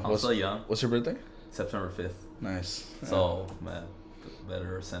I'm still young. What's your birthday? September 5th. Nice. So, man,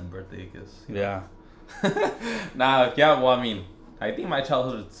 better send birthday because... Yeah. Well, I mean, I think my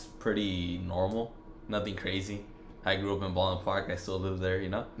childhood is pretty normal. Nothing crazy. I grew up in Baldwin Park. I still live there, you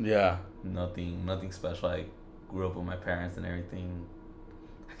know? Yeah. Nothing special. I grew up with my parents and everything.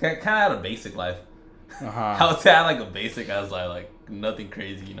 I kind of had a basic life. I would say I had like a basic. I was like nothing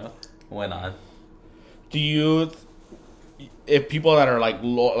crazy, you know? Went on. Do you... If people that are like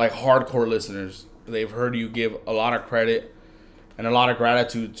hardcore listeners, they've heard you give a lot of credit and a lot of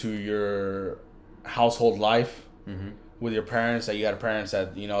gratitude to your household life with your parents, that you had parents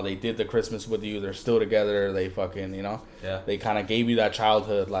that, you know, they did the Christmas with you, they're still together, they fucking, you know, they kind of gave you that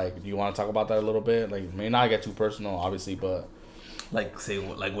childhood. Like, do you want to talk about that a little bit? Like, may not get too personal, obviously, but like, say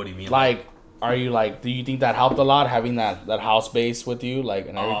what? Like, what do you mean? Like, are you like, do you think that helped a lot, having that house base with you, like,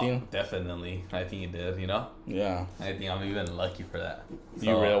 and everything? Definitely. I think it did, you know? Yeah. I think I'm even lucky for that. So,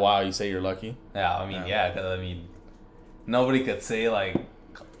 you really, wow, you say you're lucky? Yeah, I mean, because I mean, nobody could say like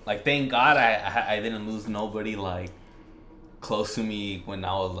thank God I didn't lose nobody like close to me when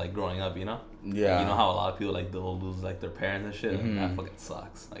I was like growing up, you know? Yeah. Like, you know how a lot of people like they'll lose like their parents and shit? Mm-hmm. That fucking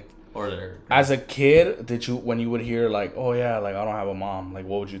sucks. Like, or their... As a kid, when you would hear like, oh yeah, like I don't have a mom, like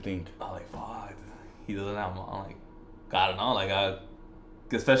what would you think? I'm like, fuck, he doesn't have a mom. Like, gotta know, like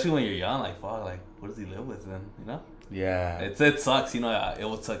especially when you're young, like fuck, like what does he live with then, you know? Yeah. It sucks, you know. It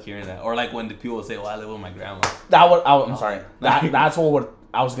would suck hearing that. Or like when the people would say, well, I live with my grandma. I'm sorry. That's what would...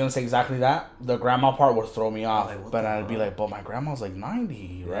 I was going to say exactly that. The grandma part would throw me off. Like, but I'd be like, but my grandma's like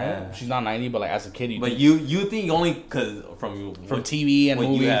 90, right? Yeah. She's not 90, but like as a kid, you think only because from TV and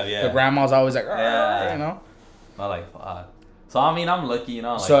movies, the grandma's always like, you know? I like, fuck. So, I mean, I'm lucky, you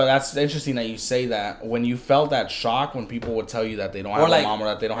know. Like, so that's interesting that you say that. When you felt that shock when people would tell you that they don't have a mom or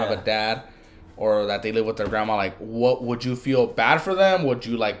that they don't have a dad or that they live with their grandma, like, what would you feel bad for them? Would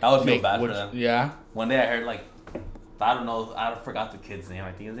you like... I would feel bad for them. Yeah? One day I heard like... I don't know. I forgot the kid's name.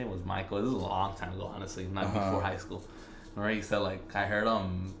 I think his name was Michael. This was a long time ago, honestly, not before high school. Remember he said like I heard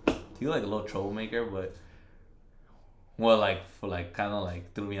he was like a little troublemaker, but kind of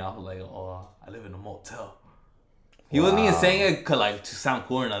like threw me off like, oh, I live in a motel. He wasn't even saying it to sound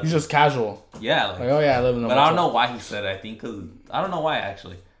cool or nothing. He's just casual. Yeah, like oh yeah, I live in a motel. But I don't know why he said it. I think because I don't know why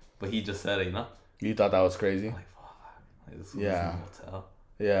actually, but he just said it. You know. You thought that was crazy? I'm like fuck, like this is a motel.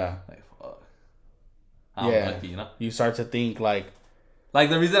 Yeah. Like fuck. I'm lucky, you know? You start to think, like... Like,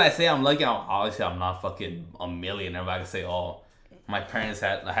 the reason I say I'm lucky, obviously I'm not fucking a millionaire, but I can say, oh, my parents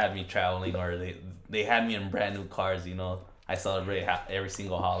had me traveling, or they had me in brand new cars, you know? I celebrate every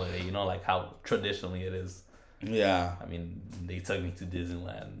single holiday, you know, like how traditionally it is. Yeah. I mean, they took me to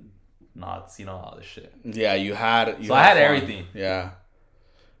Disneyland, Knott's, you know, all this shit. Yeah, I had everything. Yeah.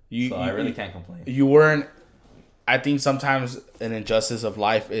 So I really can't complain. You weren't... I think sometimes an injustice of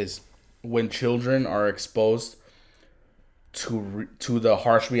life is... when children are exposed to the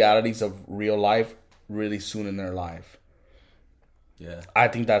harsh realities of real life really soon in their life. Yeah. I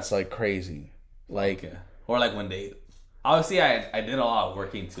think that's like crazy. Like, or like when they, obviously I did a lot of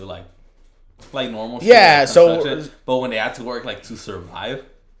working too, like normal shit. Yeah, but when they had to work like to survive,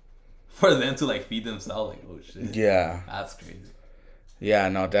 for them to like feed themselves, like, oh shit. Yeah. That's crazy. Yeah,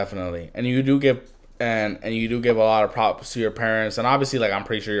 no, definitely. And you do give a lot of props to your parents, and obviously, like, I'm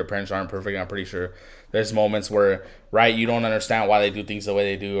pretty sure your parents aren't perfect. I'm pretty sure there's moments where, right, you don't understand why they do things the way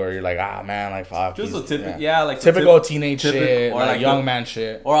they do, or you're like, man, like, fuck. Just a typical teenage shit, or like young man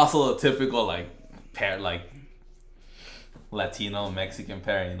shit, or also a typical like Latino Mexican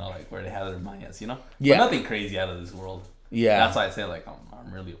parent, you know, like where they have their mayas, you know, but nothing crazy out of this world. Yeah, that's why I say like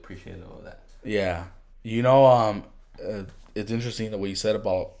I'm really appreciative of that. Yeah, you know, it's interesting the way you said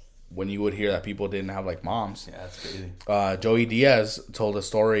about when you would hear that people didn't have like moms. Yeah, that's crazy. Joey Diaz told a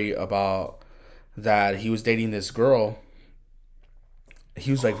story about that he was dating this girl.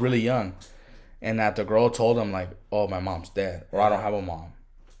 He was like really young, and that the girl told him like, "Oh, my mom's dead," or "I don't have a mom,"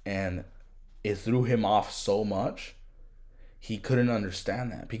 and it threw him off so much. he couldn't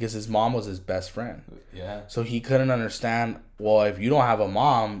understand that because his mom was his best friend. Yeah. So he couldn't understand, well, if you don't have a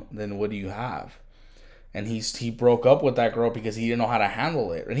mom, then what do you have? And he broke up with that girl because he didn't know how to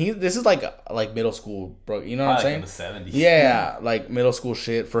handle it. And this is like middle school, bro. You know what I'm saying? In the 70s. Yeah, like middle school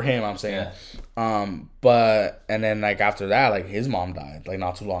shit for him, I'm saying. Yeah. But and then like after that, like his mom died, like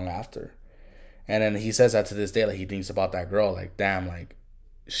not too long after. And then he says that to this day, like he thinks about that girl, like damn, like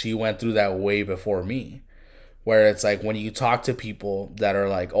she went through that way before me. Where it's like when you talk to people that are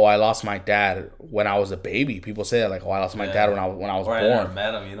like, oh, I lost my dad when I was a baby. People say that like, oh, I lost my dad when I was born. I never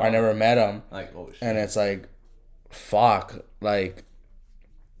met him, you know. I never met him. Like, oh shit. And it's like, fuck. Like,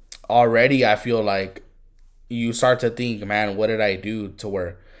 already I feel like you start to think, man, what did I do to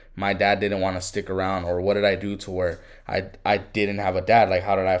where my dad didn't want to stick around, or what did I do to where I didn't have a dad? Like,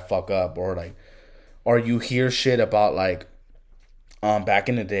 how did I fuck up, or like, or you hear shit about like, back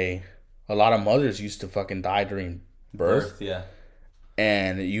in the day. A lot of mothers used to fucking die during birth. Yeah.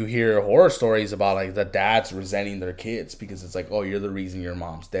 And you hear horror stories about like the dads resenting their kids because it's like, oh, you're the reason your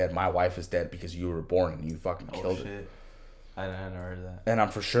mom's dead. My wife is dead because you were born and you fucking killed her. I never heard that. And I'm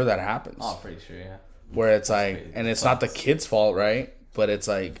for sure that happens. Oh, pretty sure, yeah. Where it's like, crazy. And it's not the kid's fault, right? But it's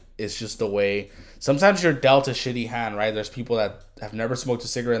like, it's just the way. Sometimes you're dealt a shitty hand, right? There's people that have never smoked a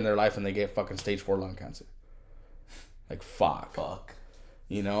cigarette in their life and they get fucking stage 4 lung cancer. Like, fuck.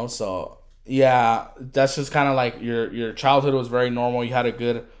 You know, so yeah, that's just kind of like your childhood was very normal. You had a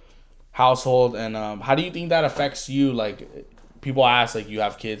good household, and how do you think that affects you? Like, people ask, like, you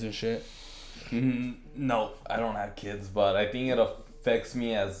have kids and shit. No, I don't have kids, but I think it affects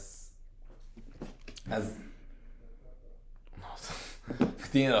me as. I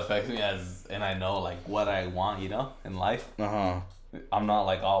think it affects me as, and I know like what I want, you know, in life. I'm not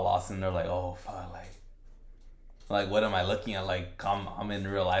like all lost in there, like, oh fuck, like, what am I looking at? Like, I'm in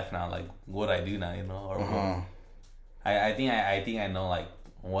real life now. Like, what I do now, you know? Or I think I know like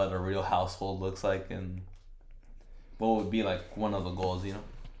what a real household looks like and what would be like one of the goals, you know?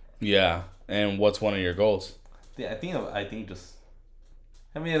 Yeah, and what's one of your goals? Yeah, I think just.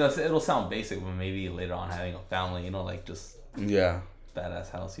 I mean, it'll sound basic, but maybe later on having a family, you know, like just. Yeah.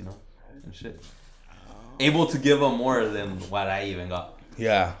 Badass house, you know, and shit. Able to give them more than what I even got.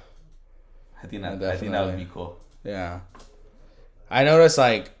 Yeah. I think that would be cool. Yeah, I noticed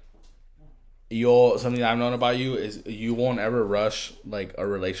like something I've known about you is you won't ever rush like a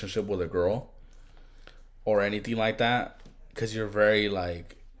relationship with a girl or anything like that because you're very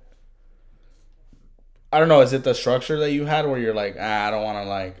like, I don't know, is it the structure that you had where you're like, I don't want to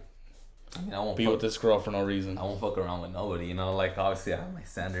like I won't be with this girl for no reason. I won't fuck around with nobody, you know, like obviously I have my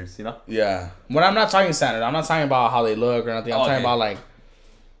standards, you know. Yeah, when I'm not talking standards, I'm not talking about how they look or nothing. I'm talking about like.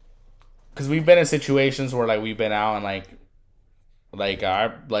 Because we've been in situations where like we've been out and I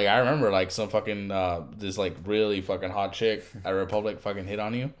remember like some fucking this like really fucking hot chick at Republic fucking hit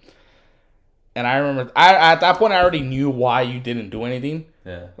on you, and I remember at that point I already knew why you didn't do anything.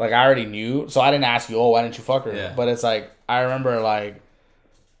 Yeah. Like I already knew, so I didn't ask you, oh, why didn't you fuck her? Yeah. But it's like I remember like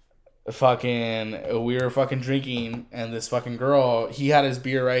fucking we were fucking drinking and this fucking girl, he had his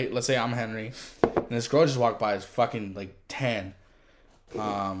beer, right? Let's say I'm Henry, and this girl just walked by, is fucking like 10.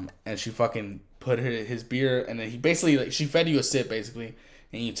 And she fucking put his beer, and then he basically like she fed you a sip basically,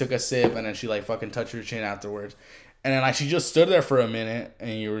 and you took a sip, and then she like fucking touched your chin afterwards, and then like she just stood there for a minute,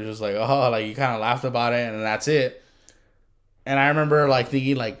 and you were just like, oh, like you kind of laughed about it, and then that's it. And I remember like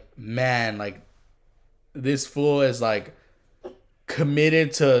thinking like, man, like this fool is like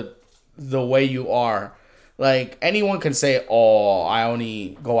committed to the way you are. Like, anyone can say, oh, I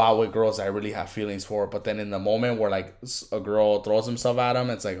only go out with girls I really have feelings for. But then in the moment where, like, a girl throws himself at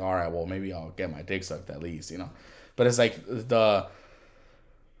him, it's like, all right, well, maybe I'll get my dick sucked at least, you know? But it's like the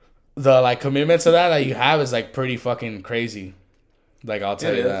like, commitment to that you have is, like, pretty fucking crazy. Like, I'll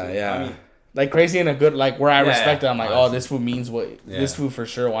tell you that, yeah. I mean, like, crazy in a good, like, where I respect it. I'm like, oh, this fool means what... Yeah. This fool for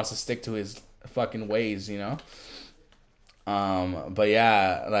sure wants to stick to his fucking ways, you know? But,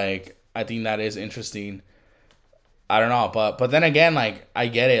 yeah, like, I think that is interesting. I don't know, but then again, like, I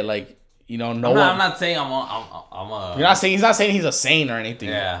get it, like, you know, I'm not saying I'm a. You're not saying he's not saying he's a saint or anything.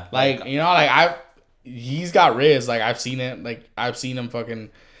 Yeah. Like, you know, like he's got riz. Like, I've seen it. Like, I've seen him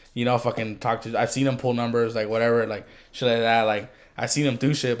fucking, you know, fucking talk to. I've seen him pull numbers, like whatever, like shit like that. Like, I've seen him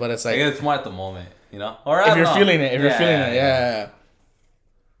do shit, but it's like it's more at the moment, you know. Or if you're feeling it, yeah.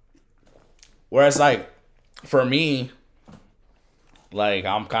 Whereas, like, for me, like,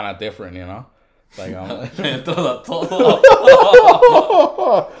 I'm kind of different, you know. Like, I'm like...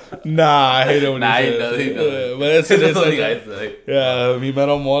 Nah, I hate it when he does. But it's what guys say. Yeah, mi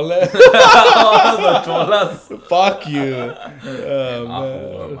mero mole. Fuck you.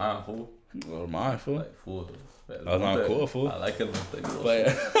 Well, my fool. Like, fool. That's not cool, fool. I like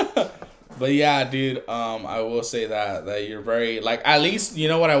it. But yeah, dude. I will say that you're very like. At least you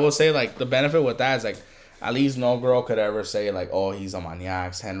know what I will say. Like the benefit with that is like, at least no girl could ever say like, oh, he's a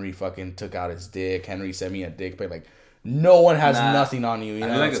maniacs. Henry fucking took out his dick. Henry sent me a dick pic. Like, no one has nothing on you. You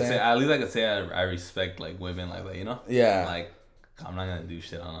know what I'm saying? At least I could say I respect like women like that. You know? Yeah. Like, I'm not gonna do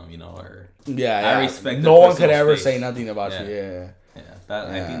shit on them. You know? Or yeah. I respect. No one could ever say nothing about you. Yeah. Yeah.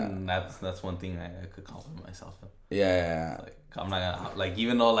 I think that's one thing I could compliment myself on. Yeah. Like, I'm not gonna like,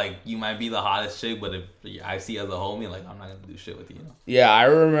 even though like you might be the hottest chick, but if I see you as a homie, like I'm not gonna do shit with you. You know? Yeah, I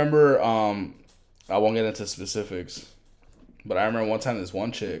remember. I won't get into specifics, but I remember one time this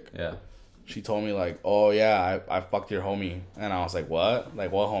one chick. Yeah. She told me like, oh yeah, I fucked your homie, and I was like, what?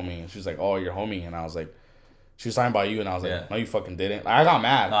 Like what homie? And she was like, oh, your homie, and I was like, she was talking about you, and I was like, no, you fucking didn't. Like, I got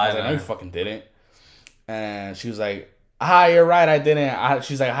mad. I was like, no, you fucking didn't. And she was like, you're right, I didn't.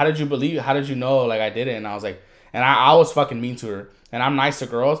 She's like, how did you believe? How did you know? Like I didn't. And I was like, and I was fucking mean to her, and I'm nice to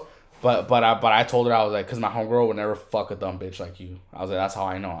girls, but I told her I was like, cause my homegirl would never fuck a dumb bitch like you. I was like, that's how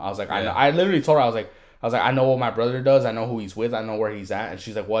I know. I was like, I know. I literally told her I was like, I know what my brother does. I know who he's with. I know where he's at. And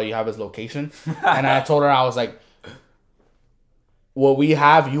she's like, well, you have his location. And I told her, I was like, what we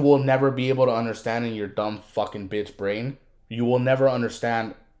have, you will never be able to understand in your dumb fucking bitch brain. You will never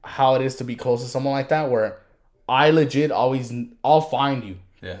understand how it is to be close to someone like that, where I legit I'll find you.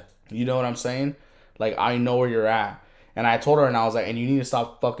 Yeah. You know what I'm saying? Like, I know where you're at. And I told her, and I was like, and you need to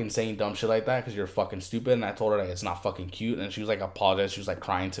stop fucking saying dumb shit like that because you're fucking stupid. And I told her that it's not fucking cute. And she was like, apologize. She was like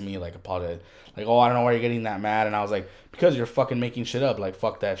crying to me, like, apologize. Like, oh, I don't know why you're getting that mad. And I was like, because you're fucking making shit up. Like,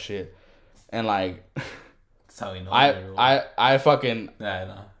 fuck that shit. And like, that's how we know. I fucking, yeah, I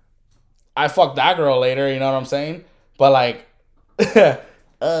know. I fucked that girl later. You know what I'm saying? But like,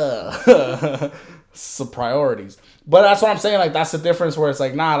 some priorities. But that's what I'm saying. Like, that's the difference where it's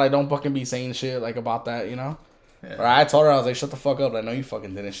like, nah, like, don't fucking be saying shit like about that, you know? Yeah. Or I told her, I was like, shut the fuck up. I know you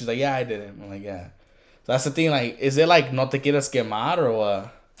fucking didn't. She's like, yeah, I didn't. I'm like, yeah. So that's the thing. Like, is it like, no te quieres quemar or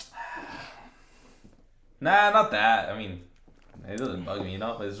what? Nah, not that. I mean, it doesn't bug me, you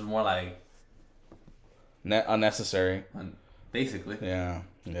know? It's just more like... unnecessary. Basically. Yeah.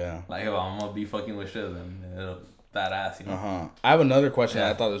 Like, if I'm gonna be fucking with shit, then it'll badass, you know? Uh-huh. I have another question that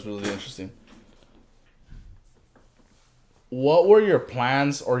I thought was really interesting. What were your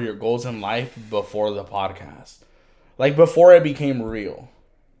plans or your goals in life before the podcast? Like, before it became real.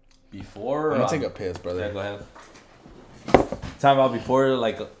 Before? I'm gonna take a piss, brother. Yeah, go ahead. Talking about before,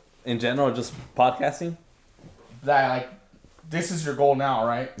 like, in general, just podcasting? That, like, this is your goal now,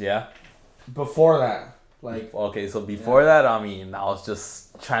 right? Yeah. Before that, like... Okay, so before that, I mean, I was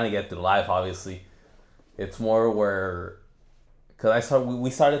just trying to get through life, obviously. It's more where... Because we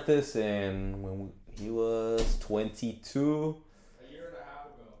started this when he was 22. A year and a half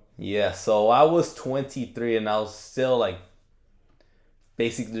ago. Yeah, so I was 23 and I was still like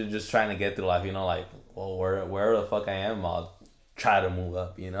basically just trying to get through life, you know, like, well, where the fuck I am, I'll try to move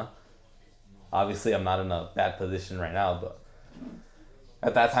up, you know. Obviously, I'm not in a bad position right now, but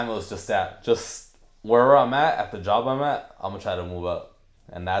at that time it was just wherever I'm at the job I'm at, I'm gonna try to move up,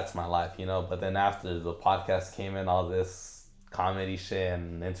 and that's my life, you know. But then after the podcast came in, all this comedy shit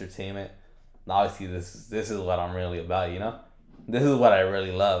and entertainment. Obviously, this is what I'm really about, you know? This is what I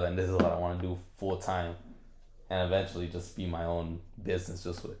really love, and this is what I want to do full time. And eventually just be my own business,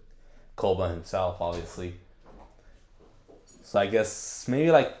 just with Koba himself, obviously. So I guess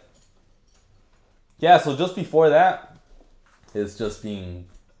maybe like... Yeah, so just before that, it's just being...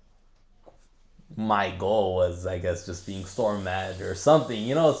 My goal was, I guess, just being store manager or something,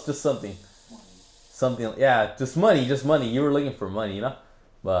 you know? It's just something. Yeah, just money. You were looking for money, you know?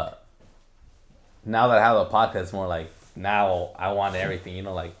 But... Now that I have a podcast, it's more like, now I want everything, you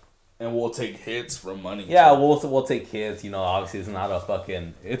know, like... And we'll take hits from money. Yeah, we'll take hits, you know, obviously it's not a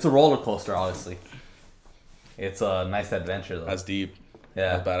fucking... It's a roller coaster, obviously. It's a nice adventure, though. That's deep.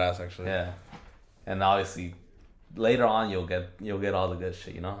 Yeah. That's badass, actually. Yeah. And obviously, later on, you'll get all the good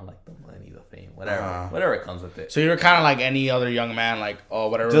shit, you know? Like the money, the fame, whatever comes with it. So you're kind of like any other young man, like, oh,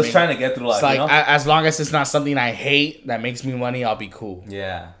 whatever. Just trying to get through life, it's like, you know? As long as it's not something I hate that makes me money, I'll be cool.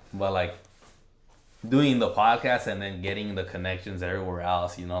 Yeah, but like... Doing the podcast and then getting the connections everywhere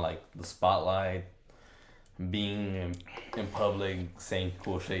else, you know, like the spotlight, being in public, saying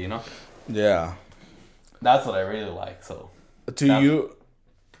cool shit, you know? Yeah. That's what I really like, so. Do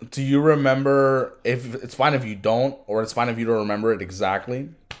you remember, if it's fine if you don't, or it's fine if you don't remember it exactly,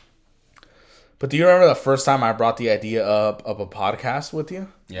 But do you remember the first time I brought the idea up of a podcast with you?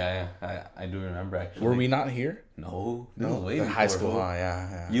 Yeah. I do remember, actually. Were we not here? No. This was way before. High school,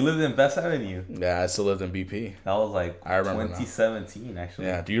 yeah. You lived in Best Avenue. Yeah, I still lived in BP. That was like I remember 2017, actually.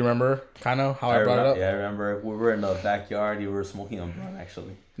 Yeah. Do you remember kind of how I brought it up? Yeah, I remember. We were in the backyard. You were smoking a blunt,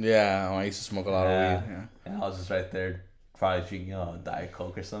 actually. Yeah, I used to smoke a lot of weed. Yeah. And I was just right there, probably drinking Diet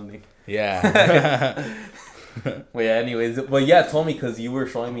Coke or something. Yeah. Well, yeah, anyways. But yeah, told me because you were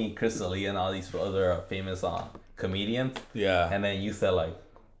showing me Chris Ali and all these other famous comedians. Yeah. And then you said, like,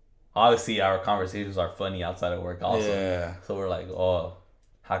 obviously our conversations are funny outside of work also. Yeah. So we're like, oh,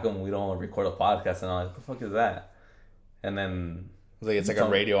 how come we don't record a podcast? And I'm like, what the fuck is that? And then... It's like a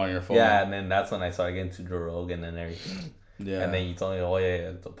radio on your phone. Yeah, and then that's when I started getting to Joe Rogan and everything. Yeah. And then you told me, oh,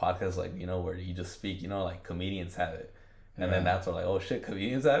 yeah, the podcast, like, where you just speak, like, comedians have it. And then that's where, like, oh, shit,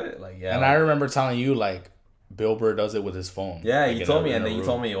 comedians have it? Like, yeah. And I remember telling you, like, Bill Burr does it with his phone. Yeah, like you told me, and then you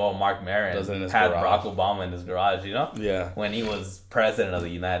told me, oh, Mark Maron had Barack Obama in his garage, Yeah. When he was president of the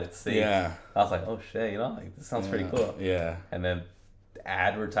United States. Yeah. I was like, oh, shit, like, this sounds pretty cool. Yeah. And then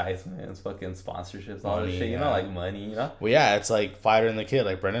advertisements, fucking sponsorships, all this shit, like money, Well, yeah, it's like Fighter and the Kid.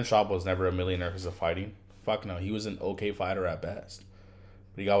 Like, Brendan Schaub was never a millionaire because of fighting. Fuck no, he was an okay fighter at best.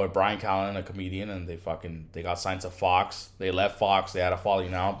 But he got with Brian Callen, a comedian, and they got signed to Fox. They left Fox. They had a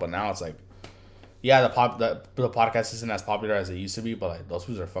falling out, but now it's like, yeah, the podcast isn't as popular as it used to be, but like those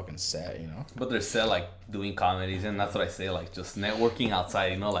people are fucking set, But they're set like doing comedies, and that's what I say, like just networking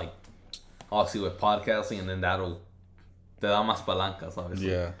outside, like obviously with podcasting, and then that'll te da más palancas, obviously.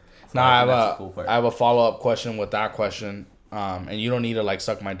 Yeah. So now I have a follow up question with that question, and you don't need to like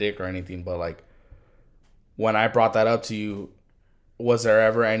suck my dick or anything, but like when I brought that up to you, was there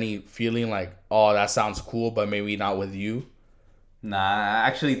ever any feeling like, oh, that sounds cool, but maybe not with you? Nah, I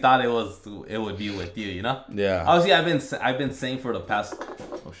actually thought it would be with you, Yeah. Obviously, I've been saying for the past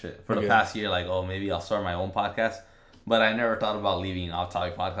past year, like, oh, maybe I'll start my own podcast, but I never thought about leaving Off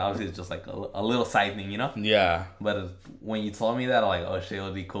Topic Podcast. Obviously, it's just like a little side thing, Yeah. But when you told me that, I'm like, oh shit, it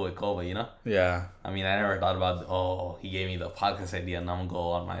would be cool with Koba, Yeah. I mean, I never thought about, oh, he gave me the podcast idea and I'm gonna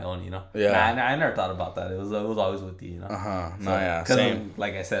go on my own, Yeah. Nah, I never thought about that. It was always with you, No, so, yeah. Same.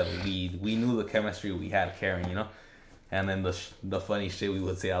 Like I said, we knew the chemistry we had carrying, And then the funny shit we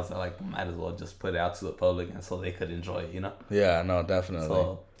would say, I was like, might as well just put it out to the public and so they could enjoy it, Yeah, no, definitely.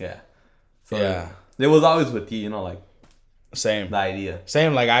 So, yeah. So, yeah. It was always with you, like. Same. The idea.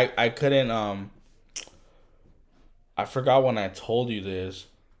 Same, like, I couldn't, I forgot when I told you this,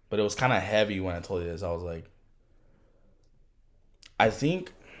 but it was kind of heavy when I told you this. I was like, I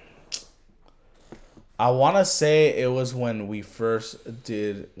want to say it was when we first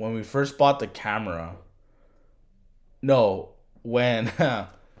bought the camera. No, when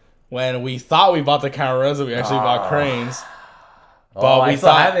we thought we bought the cameras and we actually bought cranes. But we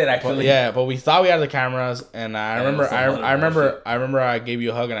still have it actually. But we thought we had the cameras, and I remember I gave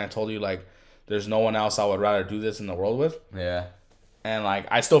you a hug and I told you like, there's no one else I would rather do this in the world with. Yeah. And like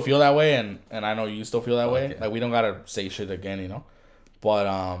I still feel that way, and I know you still feel that way. Like we don't gotta say shit again,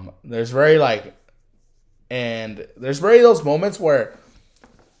 But there's very those moments where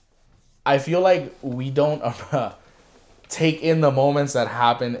I feel like we don't take in the moments that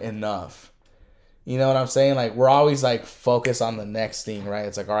happen enough. You know what I'm saying? Like we're always like focused on the next thing, right?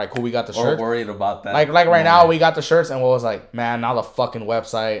 It's like, all right, cool, we got the shirt. We're worried about that. Like right now we got the shirts, and what was like, man, now the fucking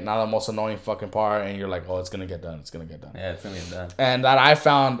website, now the most annoying fucking part, and you're like, oh, it's gonna get done. Yeah, it's gonna get done. And that I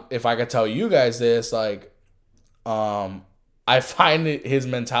found, if I could tell you guys this, like, I find his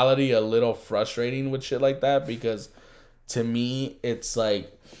mentality a little frustrating with shit like that, because to me it's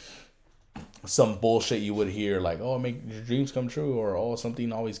like some bullshit you would hear, like, oh, make your dreams come true, or oh,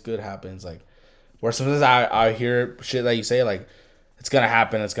 something always good happens, like. Where sometimes I hear shit that you say, like, it's going to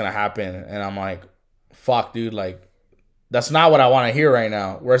happen. And I'm like, fuck, dude, like, that's not what I want to hear right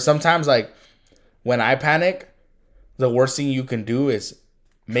now. Where sometimes, like, when I panic, the worst thing you can do is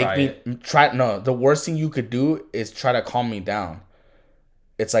the worst thing you could do is try to calm me down.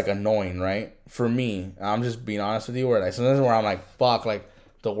 It's, like, annoying, right? For me, I'm just being honest with you, where, like, sometimes where I'm like, fuck, like,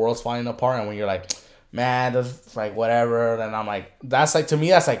 the world's falling apart, and when you're like, man, that's like whatever, then I'm like, that's like, to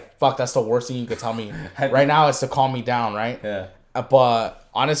me, that's like, fuck, that's the worst thing you could tell me right now, is to calm me down, right? Yeah. But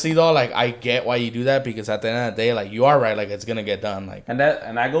honestly though, like, I get why you do that, because at the end of the day, like, you are right, like, it's gonna get done, like. And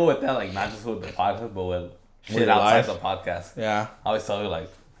I go with that, like, not just with the podcast, but with shit outside the podcast. Yeah. I always tell you, like,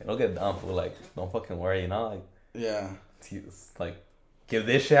 it'll get done, fool. Like, don't fucking worry, like. Yeah. It's like, if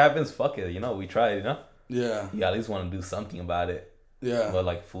this shit happens, fuck it, we tried, Yeah. You at least want to do something about it. Yeah. But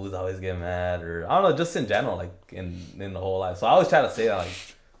like fools always get mad, or I don't know, just in general, like in the whole life. So I always try to say that, like,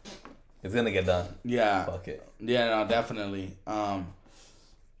 it's gonna get done. Yeah. Fuck it. Yeah, no, definitely.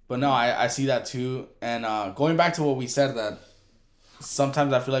 But But no, I see that too. And going back to what we said, that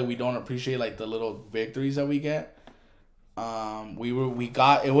sometimes I feel like we don't appreciate like the little victories that we get.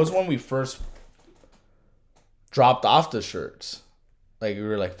 It was when we first dropped off the shirts. Like, we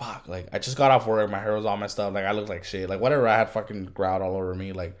were like, fuck, like, I just got off work, my hair was all messed up, like, I looked like shit, like, whatever, I had fucking grout all over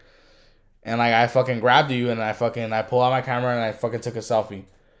me, like, and, like, I fucking grabbed you, and I pulled out my camera, and I fucking took a selfie,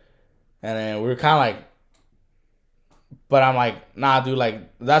 and then we were kind of like, but I'm like, nah, dude,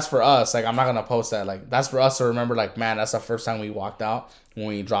 like, that's for us, like, I'm not gonna post that, like, that's for us to remember, like, man, that's the first time we walked out, when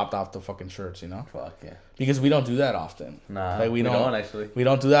we dropped off the fucking shirts, you know? Fuck, yeah. Because we don't do that often. Nah, like, we don't, actually. We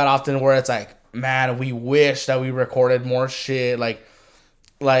don't do that often, where it's like, man, we wish that we recorded more shit, like,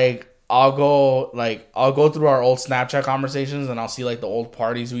 I'll go through our old Snapchat conversations and I'll see like the old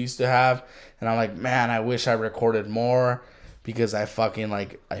parties we used to have, and I'm like, man, I wish I recorded more because I fucking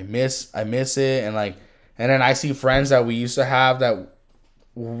like I miss it, and like, and then I see friends that we used to have that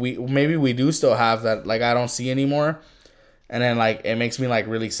we do still have that like I don't see anymore, and then like it makes me like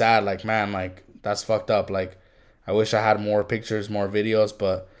really sad, like, man, like that's fucked up, like I wish I had more pictures, more videos,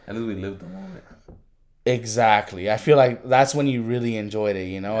 but at least we lived the moment. Exactly. I feel like that's when you really enjoyed it,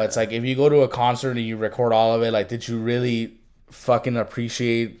 you know? Yeah. It's like if you go to a concert and you record all of it, like, did you really fucking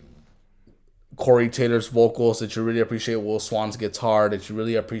appreciate Corey Taylor's vocals? Did you really appreciate Will Swan's guitar? Did you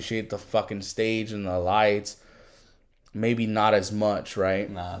really appreciate the fucking stage and the lights? Maybe not as much, right?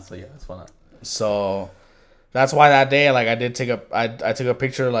 Nah, so yeah, that's fun. So that's why that day, like, I took a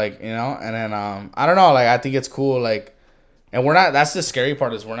picture, like, you know? And then, I don't know, like, I think it's cool, like, and we're not, that's the scary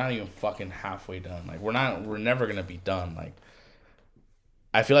part, is we're not even fucking halfway done. Like, we're never going to be done. Like,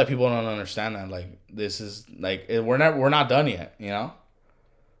 I feel like people don't understand that. Like, this is, like, we're not done yet, you know?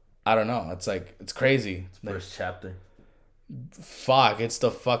 I don't know. It's like, it's crazy. It's the first chapter. Fuck, it's the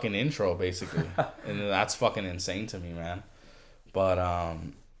fucking intro, basically. And that's fucking insane to me, man. But,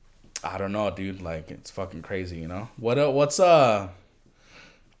 I don't know, dude. Like, it's fucking crazy, you know? What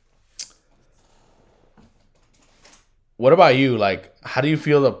about you? Like, how do you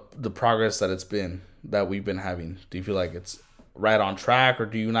feel the progress that we've been having? Do you feel like it's right on track, or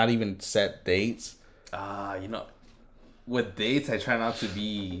do you not even set dates? You know, with dates, I try not to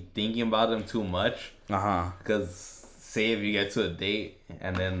be thinking about them too much. Because say if you get to a date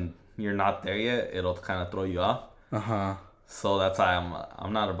and then you're not there yet, it'll kind of throw you off. So that's why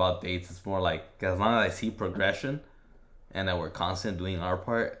I'm not about dates. It's more like, as long as I see progression and that we're constant doing our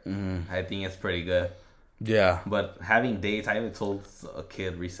part, I think it's pretty good. Yeah. But having dates, I even told a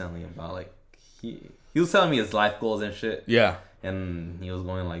kid recently about, like, he was telling me his life goals and shit. Yeah. And he was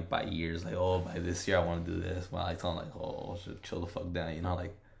going, like, by years. Like, oh, by this year I want to do this. But I told him, like, oh, chill the fuck down. You know,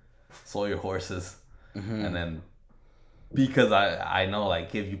 like, slow your horses. And then, because I know,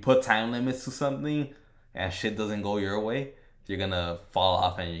 like, if you put time limits to something and shit doesn't go your way, you're going to fall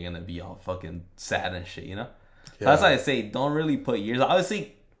off and you're going to be all fucking sad and shit, you know? Yeah. So that's why I say, don't really put years.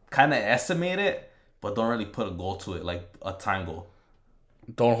 Obviously, kind of estimate it. But don't really put a goal to it, like a time goal.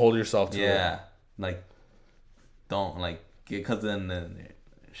 Don't hold yourself to it. Yeah. Like, don't, like, because then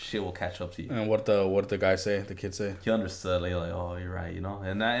shit will catch up to you. And what the guy say? The kid say? He understood, like, oh, you're right, you know?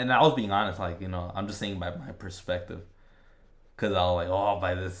 And I was being honest, like, you know, I'm just saying by my perspective. Because I was like, oh,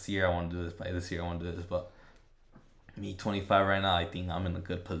 by this year I want to do this. By this year I want to do this. But me, 25 right now, I think I'm in a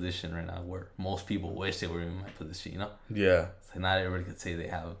good position right now where most people wish they were in my position, you know? Yeah. So not everybody could say they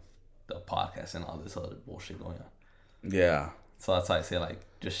have the podcast and all this other bullshit going on. Yeah. So that's why I say, like,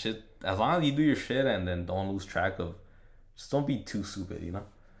 just shit. As long as you do your shit and then don't lose track of, just don't be too stupid, you know?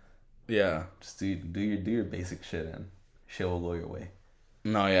 Yeah. Just do your basic shit and shit will go your way.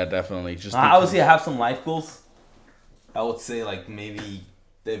 No, yeah, definitely. Just obviously I have some life goals. I would say, like, maybe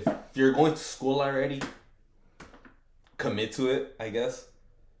if you're going to school already, commit to it, I guess.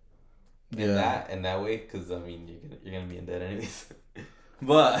 Yeah. In that way, because I mean you're gonna be in debt anyways.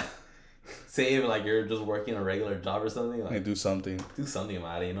 But say if, like, you're just working a regular job or something, like, do something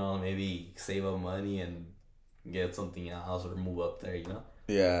about it, you know, maybe save up money and get something else or move up there, you know.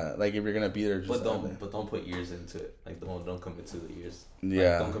 Yeah, like if you're gonna be there, just but don't put years into it. Like, don't commit to the years.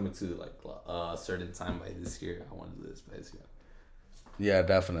 Yeah. Like, don't commit to, like, a certain time by this year. I want to do this by this year. Yeah,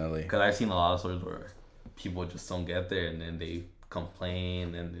 definitely. Because I've seen a lot of stories where people just don't get there and then they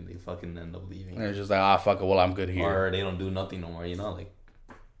complain and then they fucking end up leaving. And it's just like, fuck it, well, I'm good here. Or they don't do nothing no more, you know, like,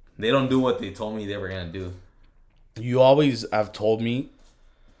 they don't do what they told me they were gonna do. You always have told me,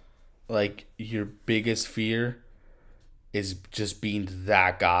 like, your biggest fear is just being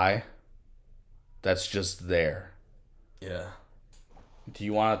that guy that's just there. Yeah. Do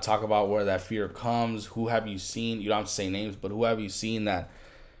you want to talk about where that fear comes? Who have you seen? You don't have to say names, but who have you seen that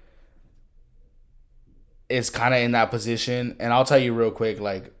is kind of in that position? And I'll tell you real quick,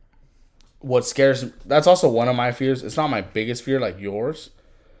 like, what scares, that's also one of my fears. It's not my biggest fear like yours,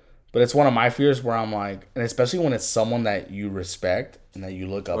 but it's one of my fears where I'm like, and especially when it's someone that you respect and that you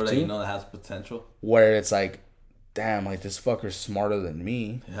look up to. Or that you know that has potential. Where it's like, damn, like this fucker's smarter than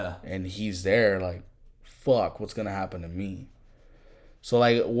me. Yeah. And he's there, like, fuck, what's going to happen to me? So,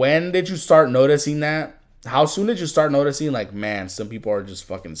 like, when did you start noticing that? How soon did you start noticing, like, man, some people are just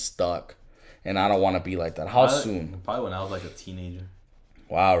fucking stuck and I don't want to be like that? How soon? Probably when I was like a teenager.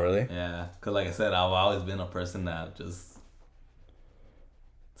 Wow, really? Yeah, because like I said, I've always been a person that just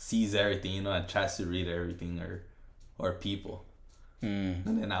sees everything, you know, and tries to read everything or people. And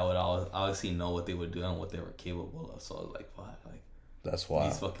then I would obviously know what they would do and what they were capable of. So I was like, fuck, like, that's why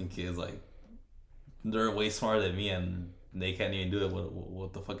these fucking kids, like, they're way smarter than me and they can't even do it.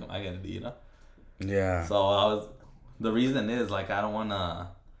 What the fuck am I gonna do, you know? Yeah. So the reason is, like, I don't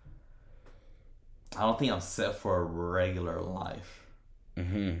think I'm set for a regular life. I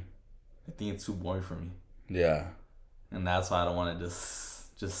think it's too boring for me. Yeah. And that's why I don't want to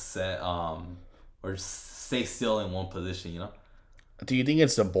just set or stay still in one position, you know? Do you think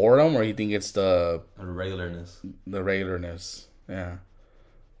it's the boredom or you think it's the regularness? The regularness. Yeah.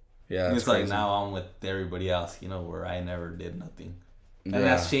 Yeah. It's crazy. Like now I'm with everybody else, you know, where I never did nothing. And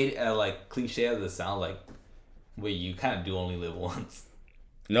that's shady, like cliche as it sounds, like, wait, you kind of do only live once.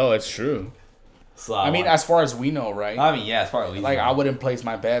 No, it's true. So I mean, as far as we know, right? I mean, yeah, as far as we know. Like, I wouldn't place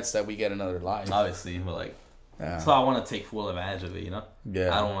my bets that we get another life. Obviously, but like, so I want to take full advantage of it, you know?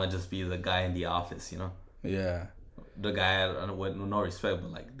 Yeah. I don't want to just be the guy in the office, you know? Yeah. The guy, with no respect,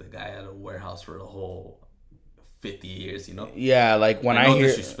 but like the guy at a warehouse for the whole 50 years, you know? Yeah, like when I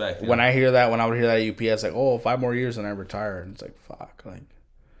hear that, when I would hear that at UPS, like, oh, 5 more years and I retire. And it's like, fuck, like,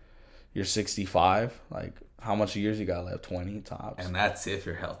 you're 65, like, how much years you got left? 20 tops. And that's if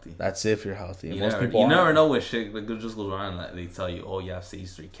you're healthy. And you never know what shit like, just goes around. Like, they tell you, oh, you have stage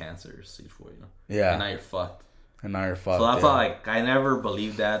 3 cancer, stage 4, you know? Yeah. And now you're fucked. So that's why, like, I never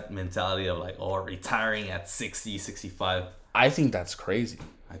believed that mentality of like, oh, retiring at 60, 65. I think that's crazy.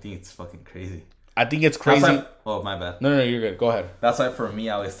 I think it's fucking crazy. I think it's crazy. Oh, my bad. No, you're good. Go ahead. That's why for me,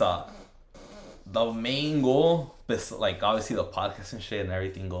 I always thought the main goal, like obviously the podcast and shit and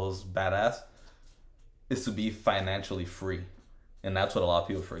everything goes badass, is to be financially free. And that's what a lot of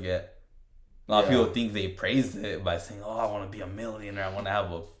people forget. A lot of people think they praised it by saying, oh, I want to be a millionaire. I want to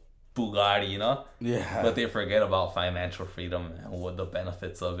have a Bugatti, you know? Yeah. But they forget about financial freedom and what the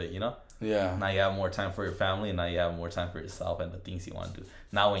benefits of it, you know? Yeah. Now you have more time for your family, and now you have more time for yourself and the things you want to do.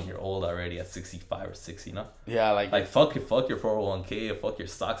 Now when you're old already at 65 or 60, you know? Yeah, like fuck your 401k, fuck your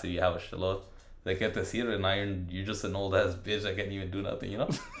stocks if you have a shitload. They get to see it, and now you're just an old ass bitch that can't even do nothing, you know?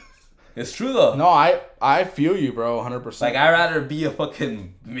 It's true though. No, I feel you, bro, 100%. Like, I'd rather be a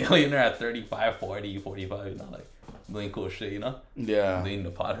fucking millionaire at 35, 40, 45, you know, like doing cool shit, you know? Yeah. Doing the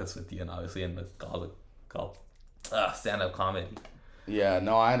podcast with you, and obviously in the stand-up comedy. Yeah,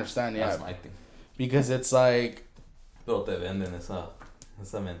 no, I understand. Yeah, that's my thing. Because it's like, pero te venden esa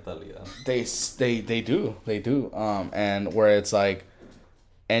mentalidad. They do. And where it's like,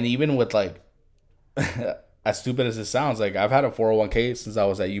 and even with like, as stupid as it sounds, like I've had a 401k since I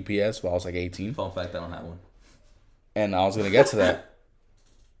was at UPS when I was like 18. Fun fact, I don't have one. And I was gonna get to that.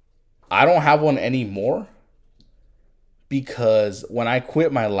 I don't have one anymore because when I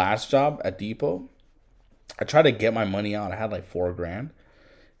quit my last job at Depot, I tried to get my money out. I had like $4,000. And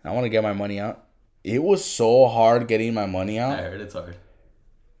I want to get my money out. It was so hard getting my money out. I heard it's hard.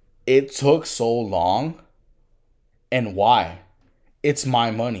 It took so long. And why? It's my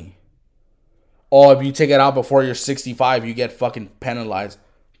money. Oh, if you take it out before you're 65, you get fucking penalized.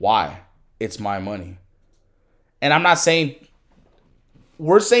 Why? It's my money. And I'm not saying...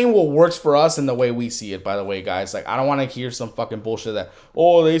 We're saying what works for us and the way we see it, by the way, guys. Like, I don't want to hear some fucking bullshit that,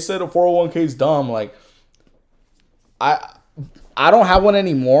 oh, they said a 401k is dumb. Like, I don't have one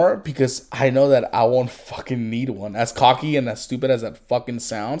anymore because I know that I won't fucking need one. As cocky and as stupid as that fucking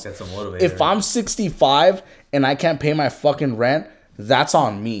sounds. That's a motivator. If I'm 65 and I can't pay my fucking rent, that's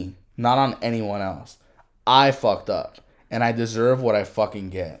on me, not on anyone else. I fucked up and I deserve what I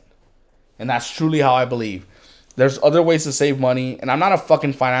fucking get. And that's truly how I believe. There's other ways to save money, and I'm not a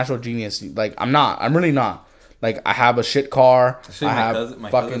fucking financial genius. Like, I'm not. I'm really not. Like, I have a shit car. Actually,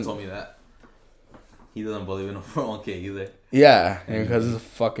 my cousin told me that. He doesn't believe in a 401k either. Yeah, because he's a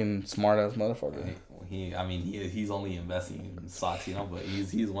fucking smart ass motherfucker. He's only investing in stocks, you know. But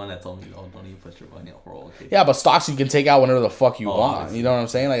he's one that told me, oh, don't even put your money in a 401k. Yeah, but stocks you can take out whenever the fuck you want. Obviously. You know what I'm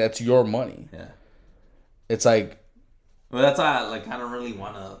saying? Like, that's your money. Yeah. It's like. Well, that's why I don't really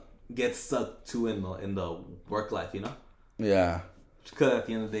want to get stuck too in the work life, you know. Yeah. Because at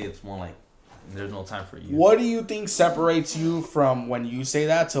the end of the day, it's more like There's no time for you. What do you think separates you from when you say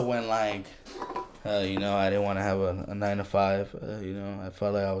that to when like, you know, I didn't want to have a 9 to 5. You know, I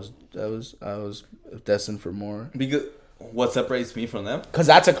felt like I was destined for more. Because what separates me from them? Because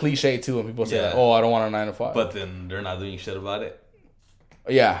that's a cliche too when people say, like, "Oh, I don't want a 9 to 5." But then they're not doing shit about it.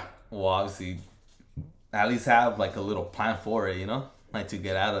 Yeah. Well, obviously, at least have like a little plan for it, you know, like to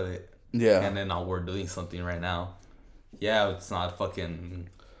get out of it. Yeah. And then we're doing something right now. Yeah, it's not fucking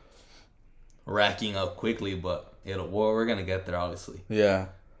racking up quickly, but we're gonna get there, obviously. Yeah.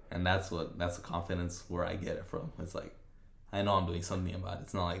 And that's the confidence where I get it from. It's like, I know I'm doing something about it.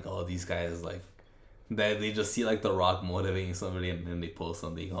 It's not like, oh, these guys like, they just see like The Rock motivating somebody and then they post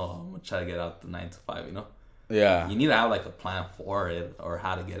something. Oh, I'm gonna try to get out the 9 to 5, you know? Yeah. You need to have like a plan for it or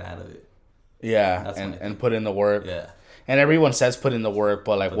how to get out of it. Yeah. And put in the work. Yeah. And everyone says put in the work,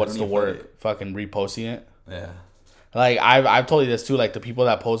 but like, what's the work? Fucking reposting it. Yeah. Like I've told you this too. Like the people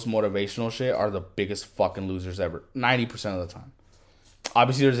that post motivational shit are the biggest fucking losers ever. 90% of the time.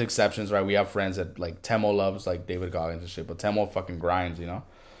 Obviously, there's exceptions, right? We have friends that like Temo loves like David Goggins and shit, but Temo fucking grinds, you know.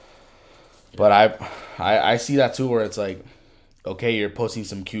 Yeah. But I see that too, where it's like, okay, you're posting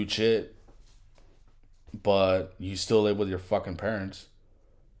some cute shit, but you still live with your fucking parents.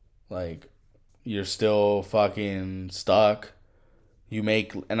 Like, you're still fucking stuck. You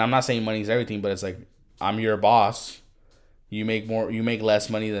make, and I'm not saying money's everything, but it's like, I'm your boss. You make less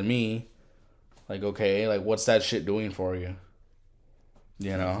money than me. Like, okay, like what's that shit doing for you?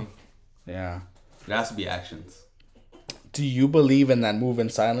 You know? Yeah. It has to be actions. Do you believe in that move in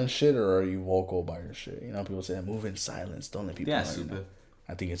silence shit, or are you vocal about your shit? You know, people say move in silence. Don't let people know. Stupid. You know?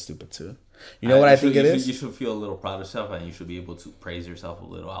 I think it's stupid too. You know what I think it is? You should feel a little proud of yourself, and you should be able to praise yourself a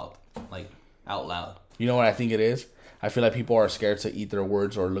little out loud. You know what I think it is? I feel like people are scared to eat their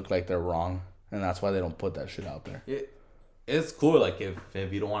words or look like they're wrong, and that's why they don't put that shit out there. It's cool, like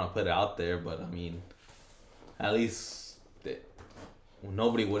if you don't want to put it out there, but I mean, at least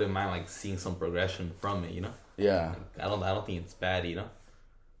nobody wouldn't mind like seeing some progression from it, you know? Yeah. I don't think it's bad, you know?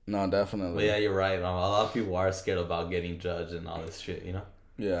 No, definitely. But yeah, you're right. A lot of people are scared about getting judged and all this shit, you know?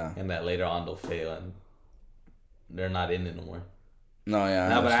 Yeah. And that later on they'll fail and they're not in it no more. No, yeah.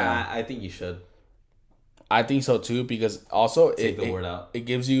 No, but I think you should. I think so too, because also take the word out. It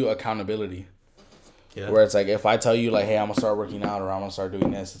gives you accountability. Yeah. Where it's like, if I tell you like, hey, I'm gonna start working out or I'm gonna start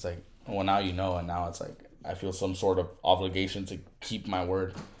doing this, it's like, well, now you know, and now it's like I feel some sort of obligation to keep my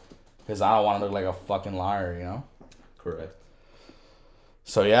word, because I don't want to look like a fucking liar, you know? Correct.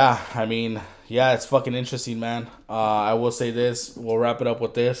 So yeah, I mean, yeah, it's fucking interesting, man. I will say this. We'll wrap it up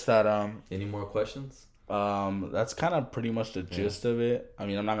with this. That Any more questions? That's kind of pretty much the gist of it. I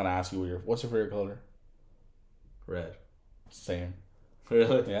mean, I'm not gonna ask you what's your favorite color. Red. Same.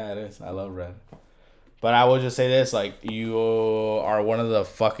 Really? Yeah, it is. I love red. But I will just say this, like, you are one of the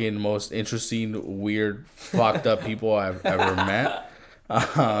fucking most interesting, weird, fucked up people I've ever met.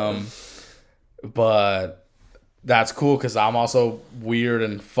 But that's cool because I'm also weird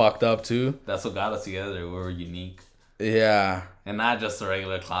and fucked up too. That's what got us together. We were unique. Yeah. And not just a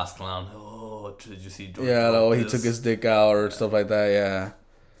regular class clown. Oh, did you see Jordan? Yeah, he took his dick out or stuff like that, yeah.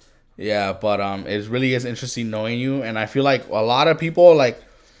 Yeah, but it really is interesting knowing you. And I feel like a lot of people, like,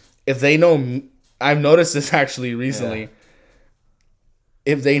 if they know me, I've noticed this actually recently. Yeah.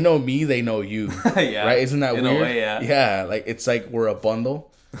 If they know me, they know you. Yeah. Right? Isn't that in weird? A way, yeah. Yeah, like it's like we're a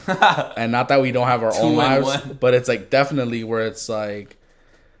bundle. And not that we don't have our own lives, but it's like definitely where it's like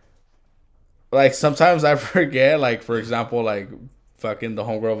sometimes I forget, like, for example, like fucking the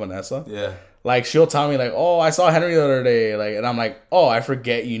homegirl Vanessa. Yeah. Like, she'll tell me, like, oh, I saw Henry the other day. Like, and I'm like, oh, I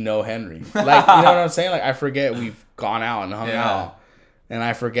forget you know Henry. Like, you know what I'm saying? Like, I forget we've gone out and hung out. And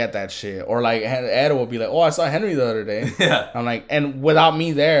I forget that shit. Or, like, Ed will be like, oh, I saw Henry the other day. Yeah. I'm like, and without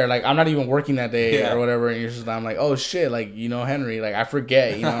me there, like, I'm not even working that day or whatever. And you're just, I'm like, oh, shit, like, you know Henry. Like, I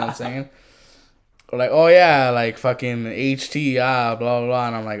forget, you know what I'm saying? Or, like, oh, yeah, like, fucking HT, blah, blah, blah.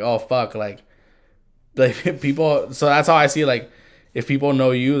 And I'm like, oh, fuck, like people. So that's how I see, like, if people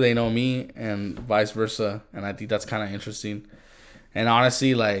know you, they know me, and vice versa. And I think that's kind of interesting. And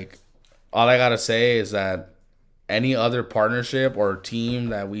honestly, like, all I gotta say is that any other partnership or team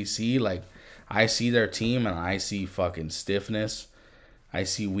that we see, like, I see their team and I see fucking stiffness. I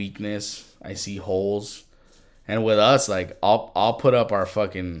see weakness. I see holes. And with us, like, I'll put up our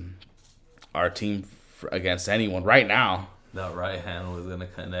team against anyone right now. That right hand was gonna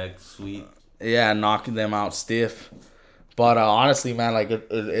connect, sweet. Yeah, knocking them out stiff. But honestly, man, like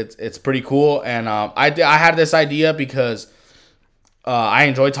it's pretty cool. And I had this idea because I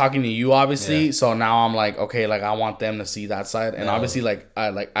enjoy talking to you, obviously. Yeah. So now I'm like, okay, like I want them to see that side. And obviously, like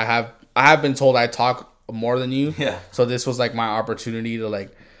I have been told I talk more than you. Yeah. So this was like my opportunity to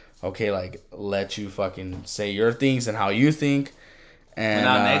like okay, like, let you fucking say your things and how you think. And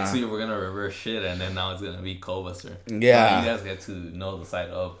now next week we're gonna reverse shit, and then now it's gonna be Koba, sir. Yeah, so you guys get to know the side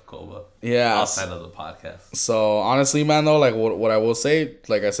of Koba. Yeah, outside of the podcast. So honestly, man, though, like what I will say,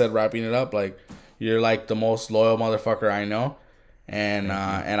 like I said, wrapping it up, like you're like the most loyal motherfucker I know, and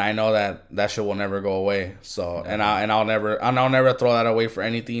I know that shit will never go away. So and I'll never throw that away for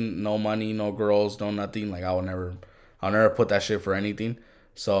anything. No money, no girls, no nothing. Like I'll never put that shit for anything.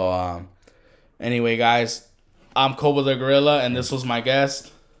 So anyway, guys. I'm Koba the Gorilla, and this was my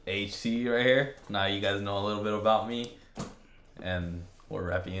guest. HT right here. Now you guys know a little bit about me, and we're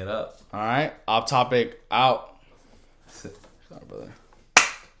wrapping it up. All right. Off topic out. Sorry, brother.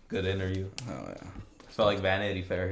 Good interview. Oh, yeah. Felt like Vanity Fair.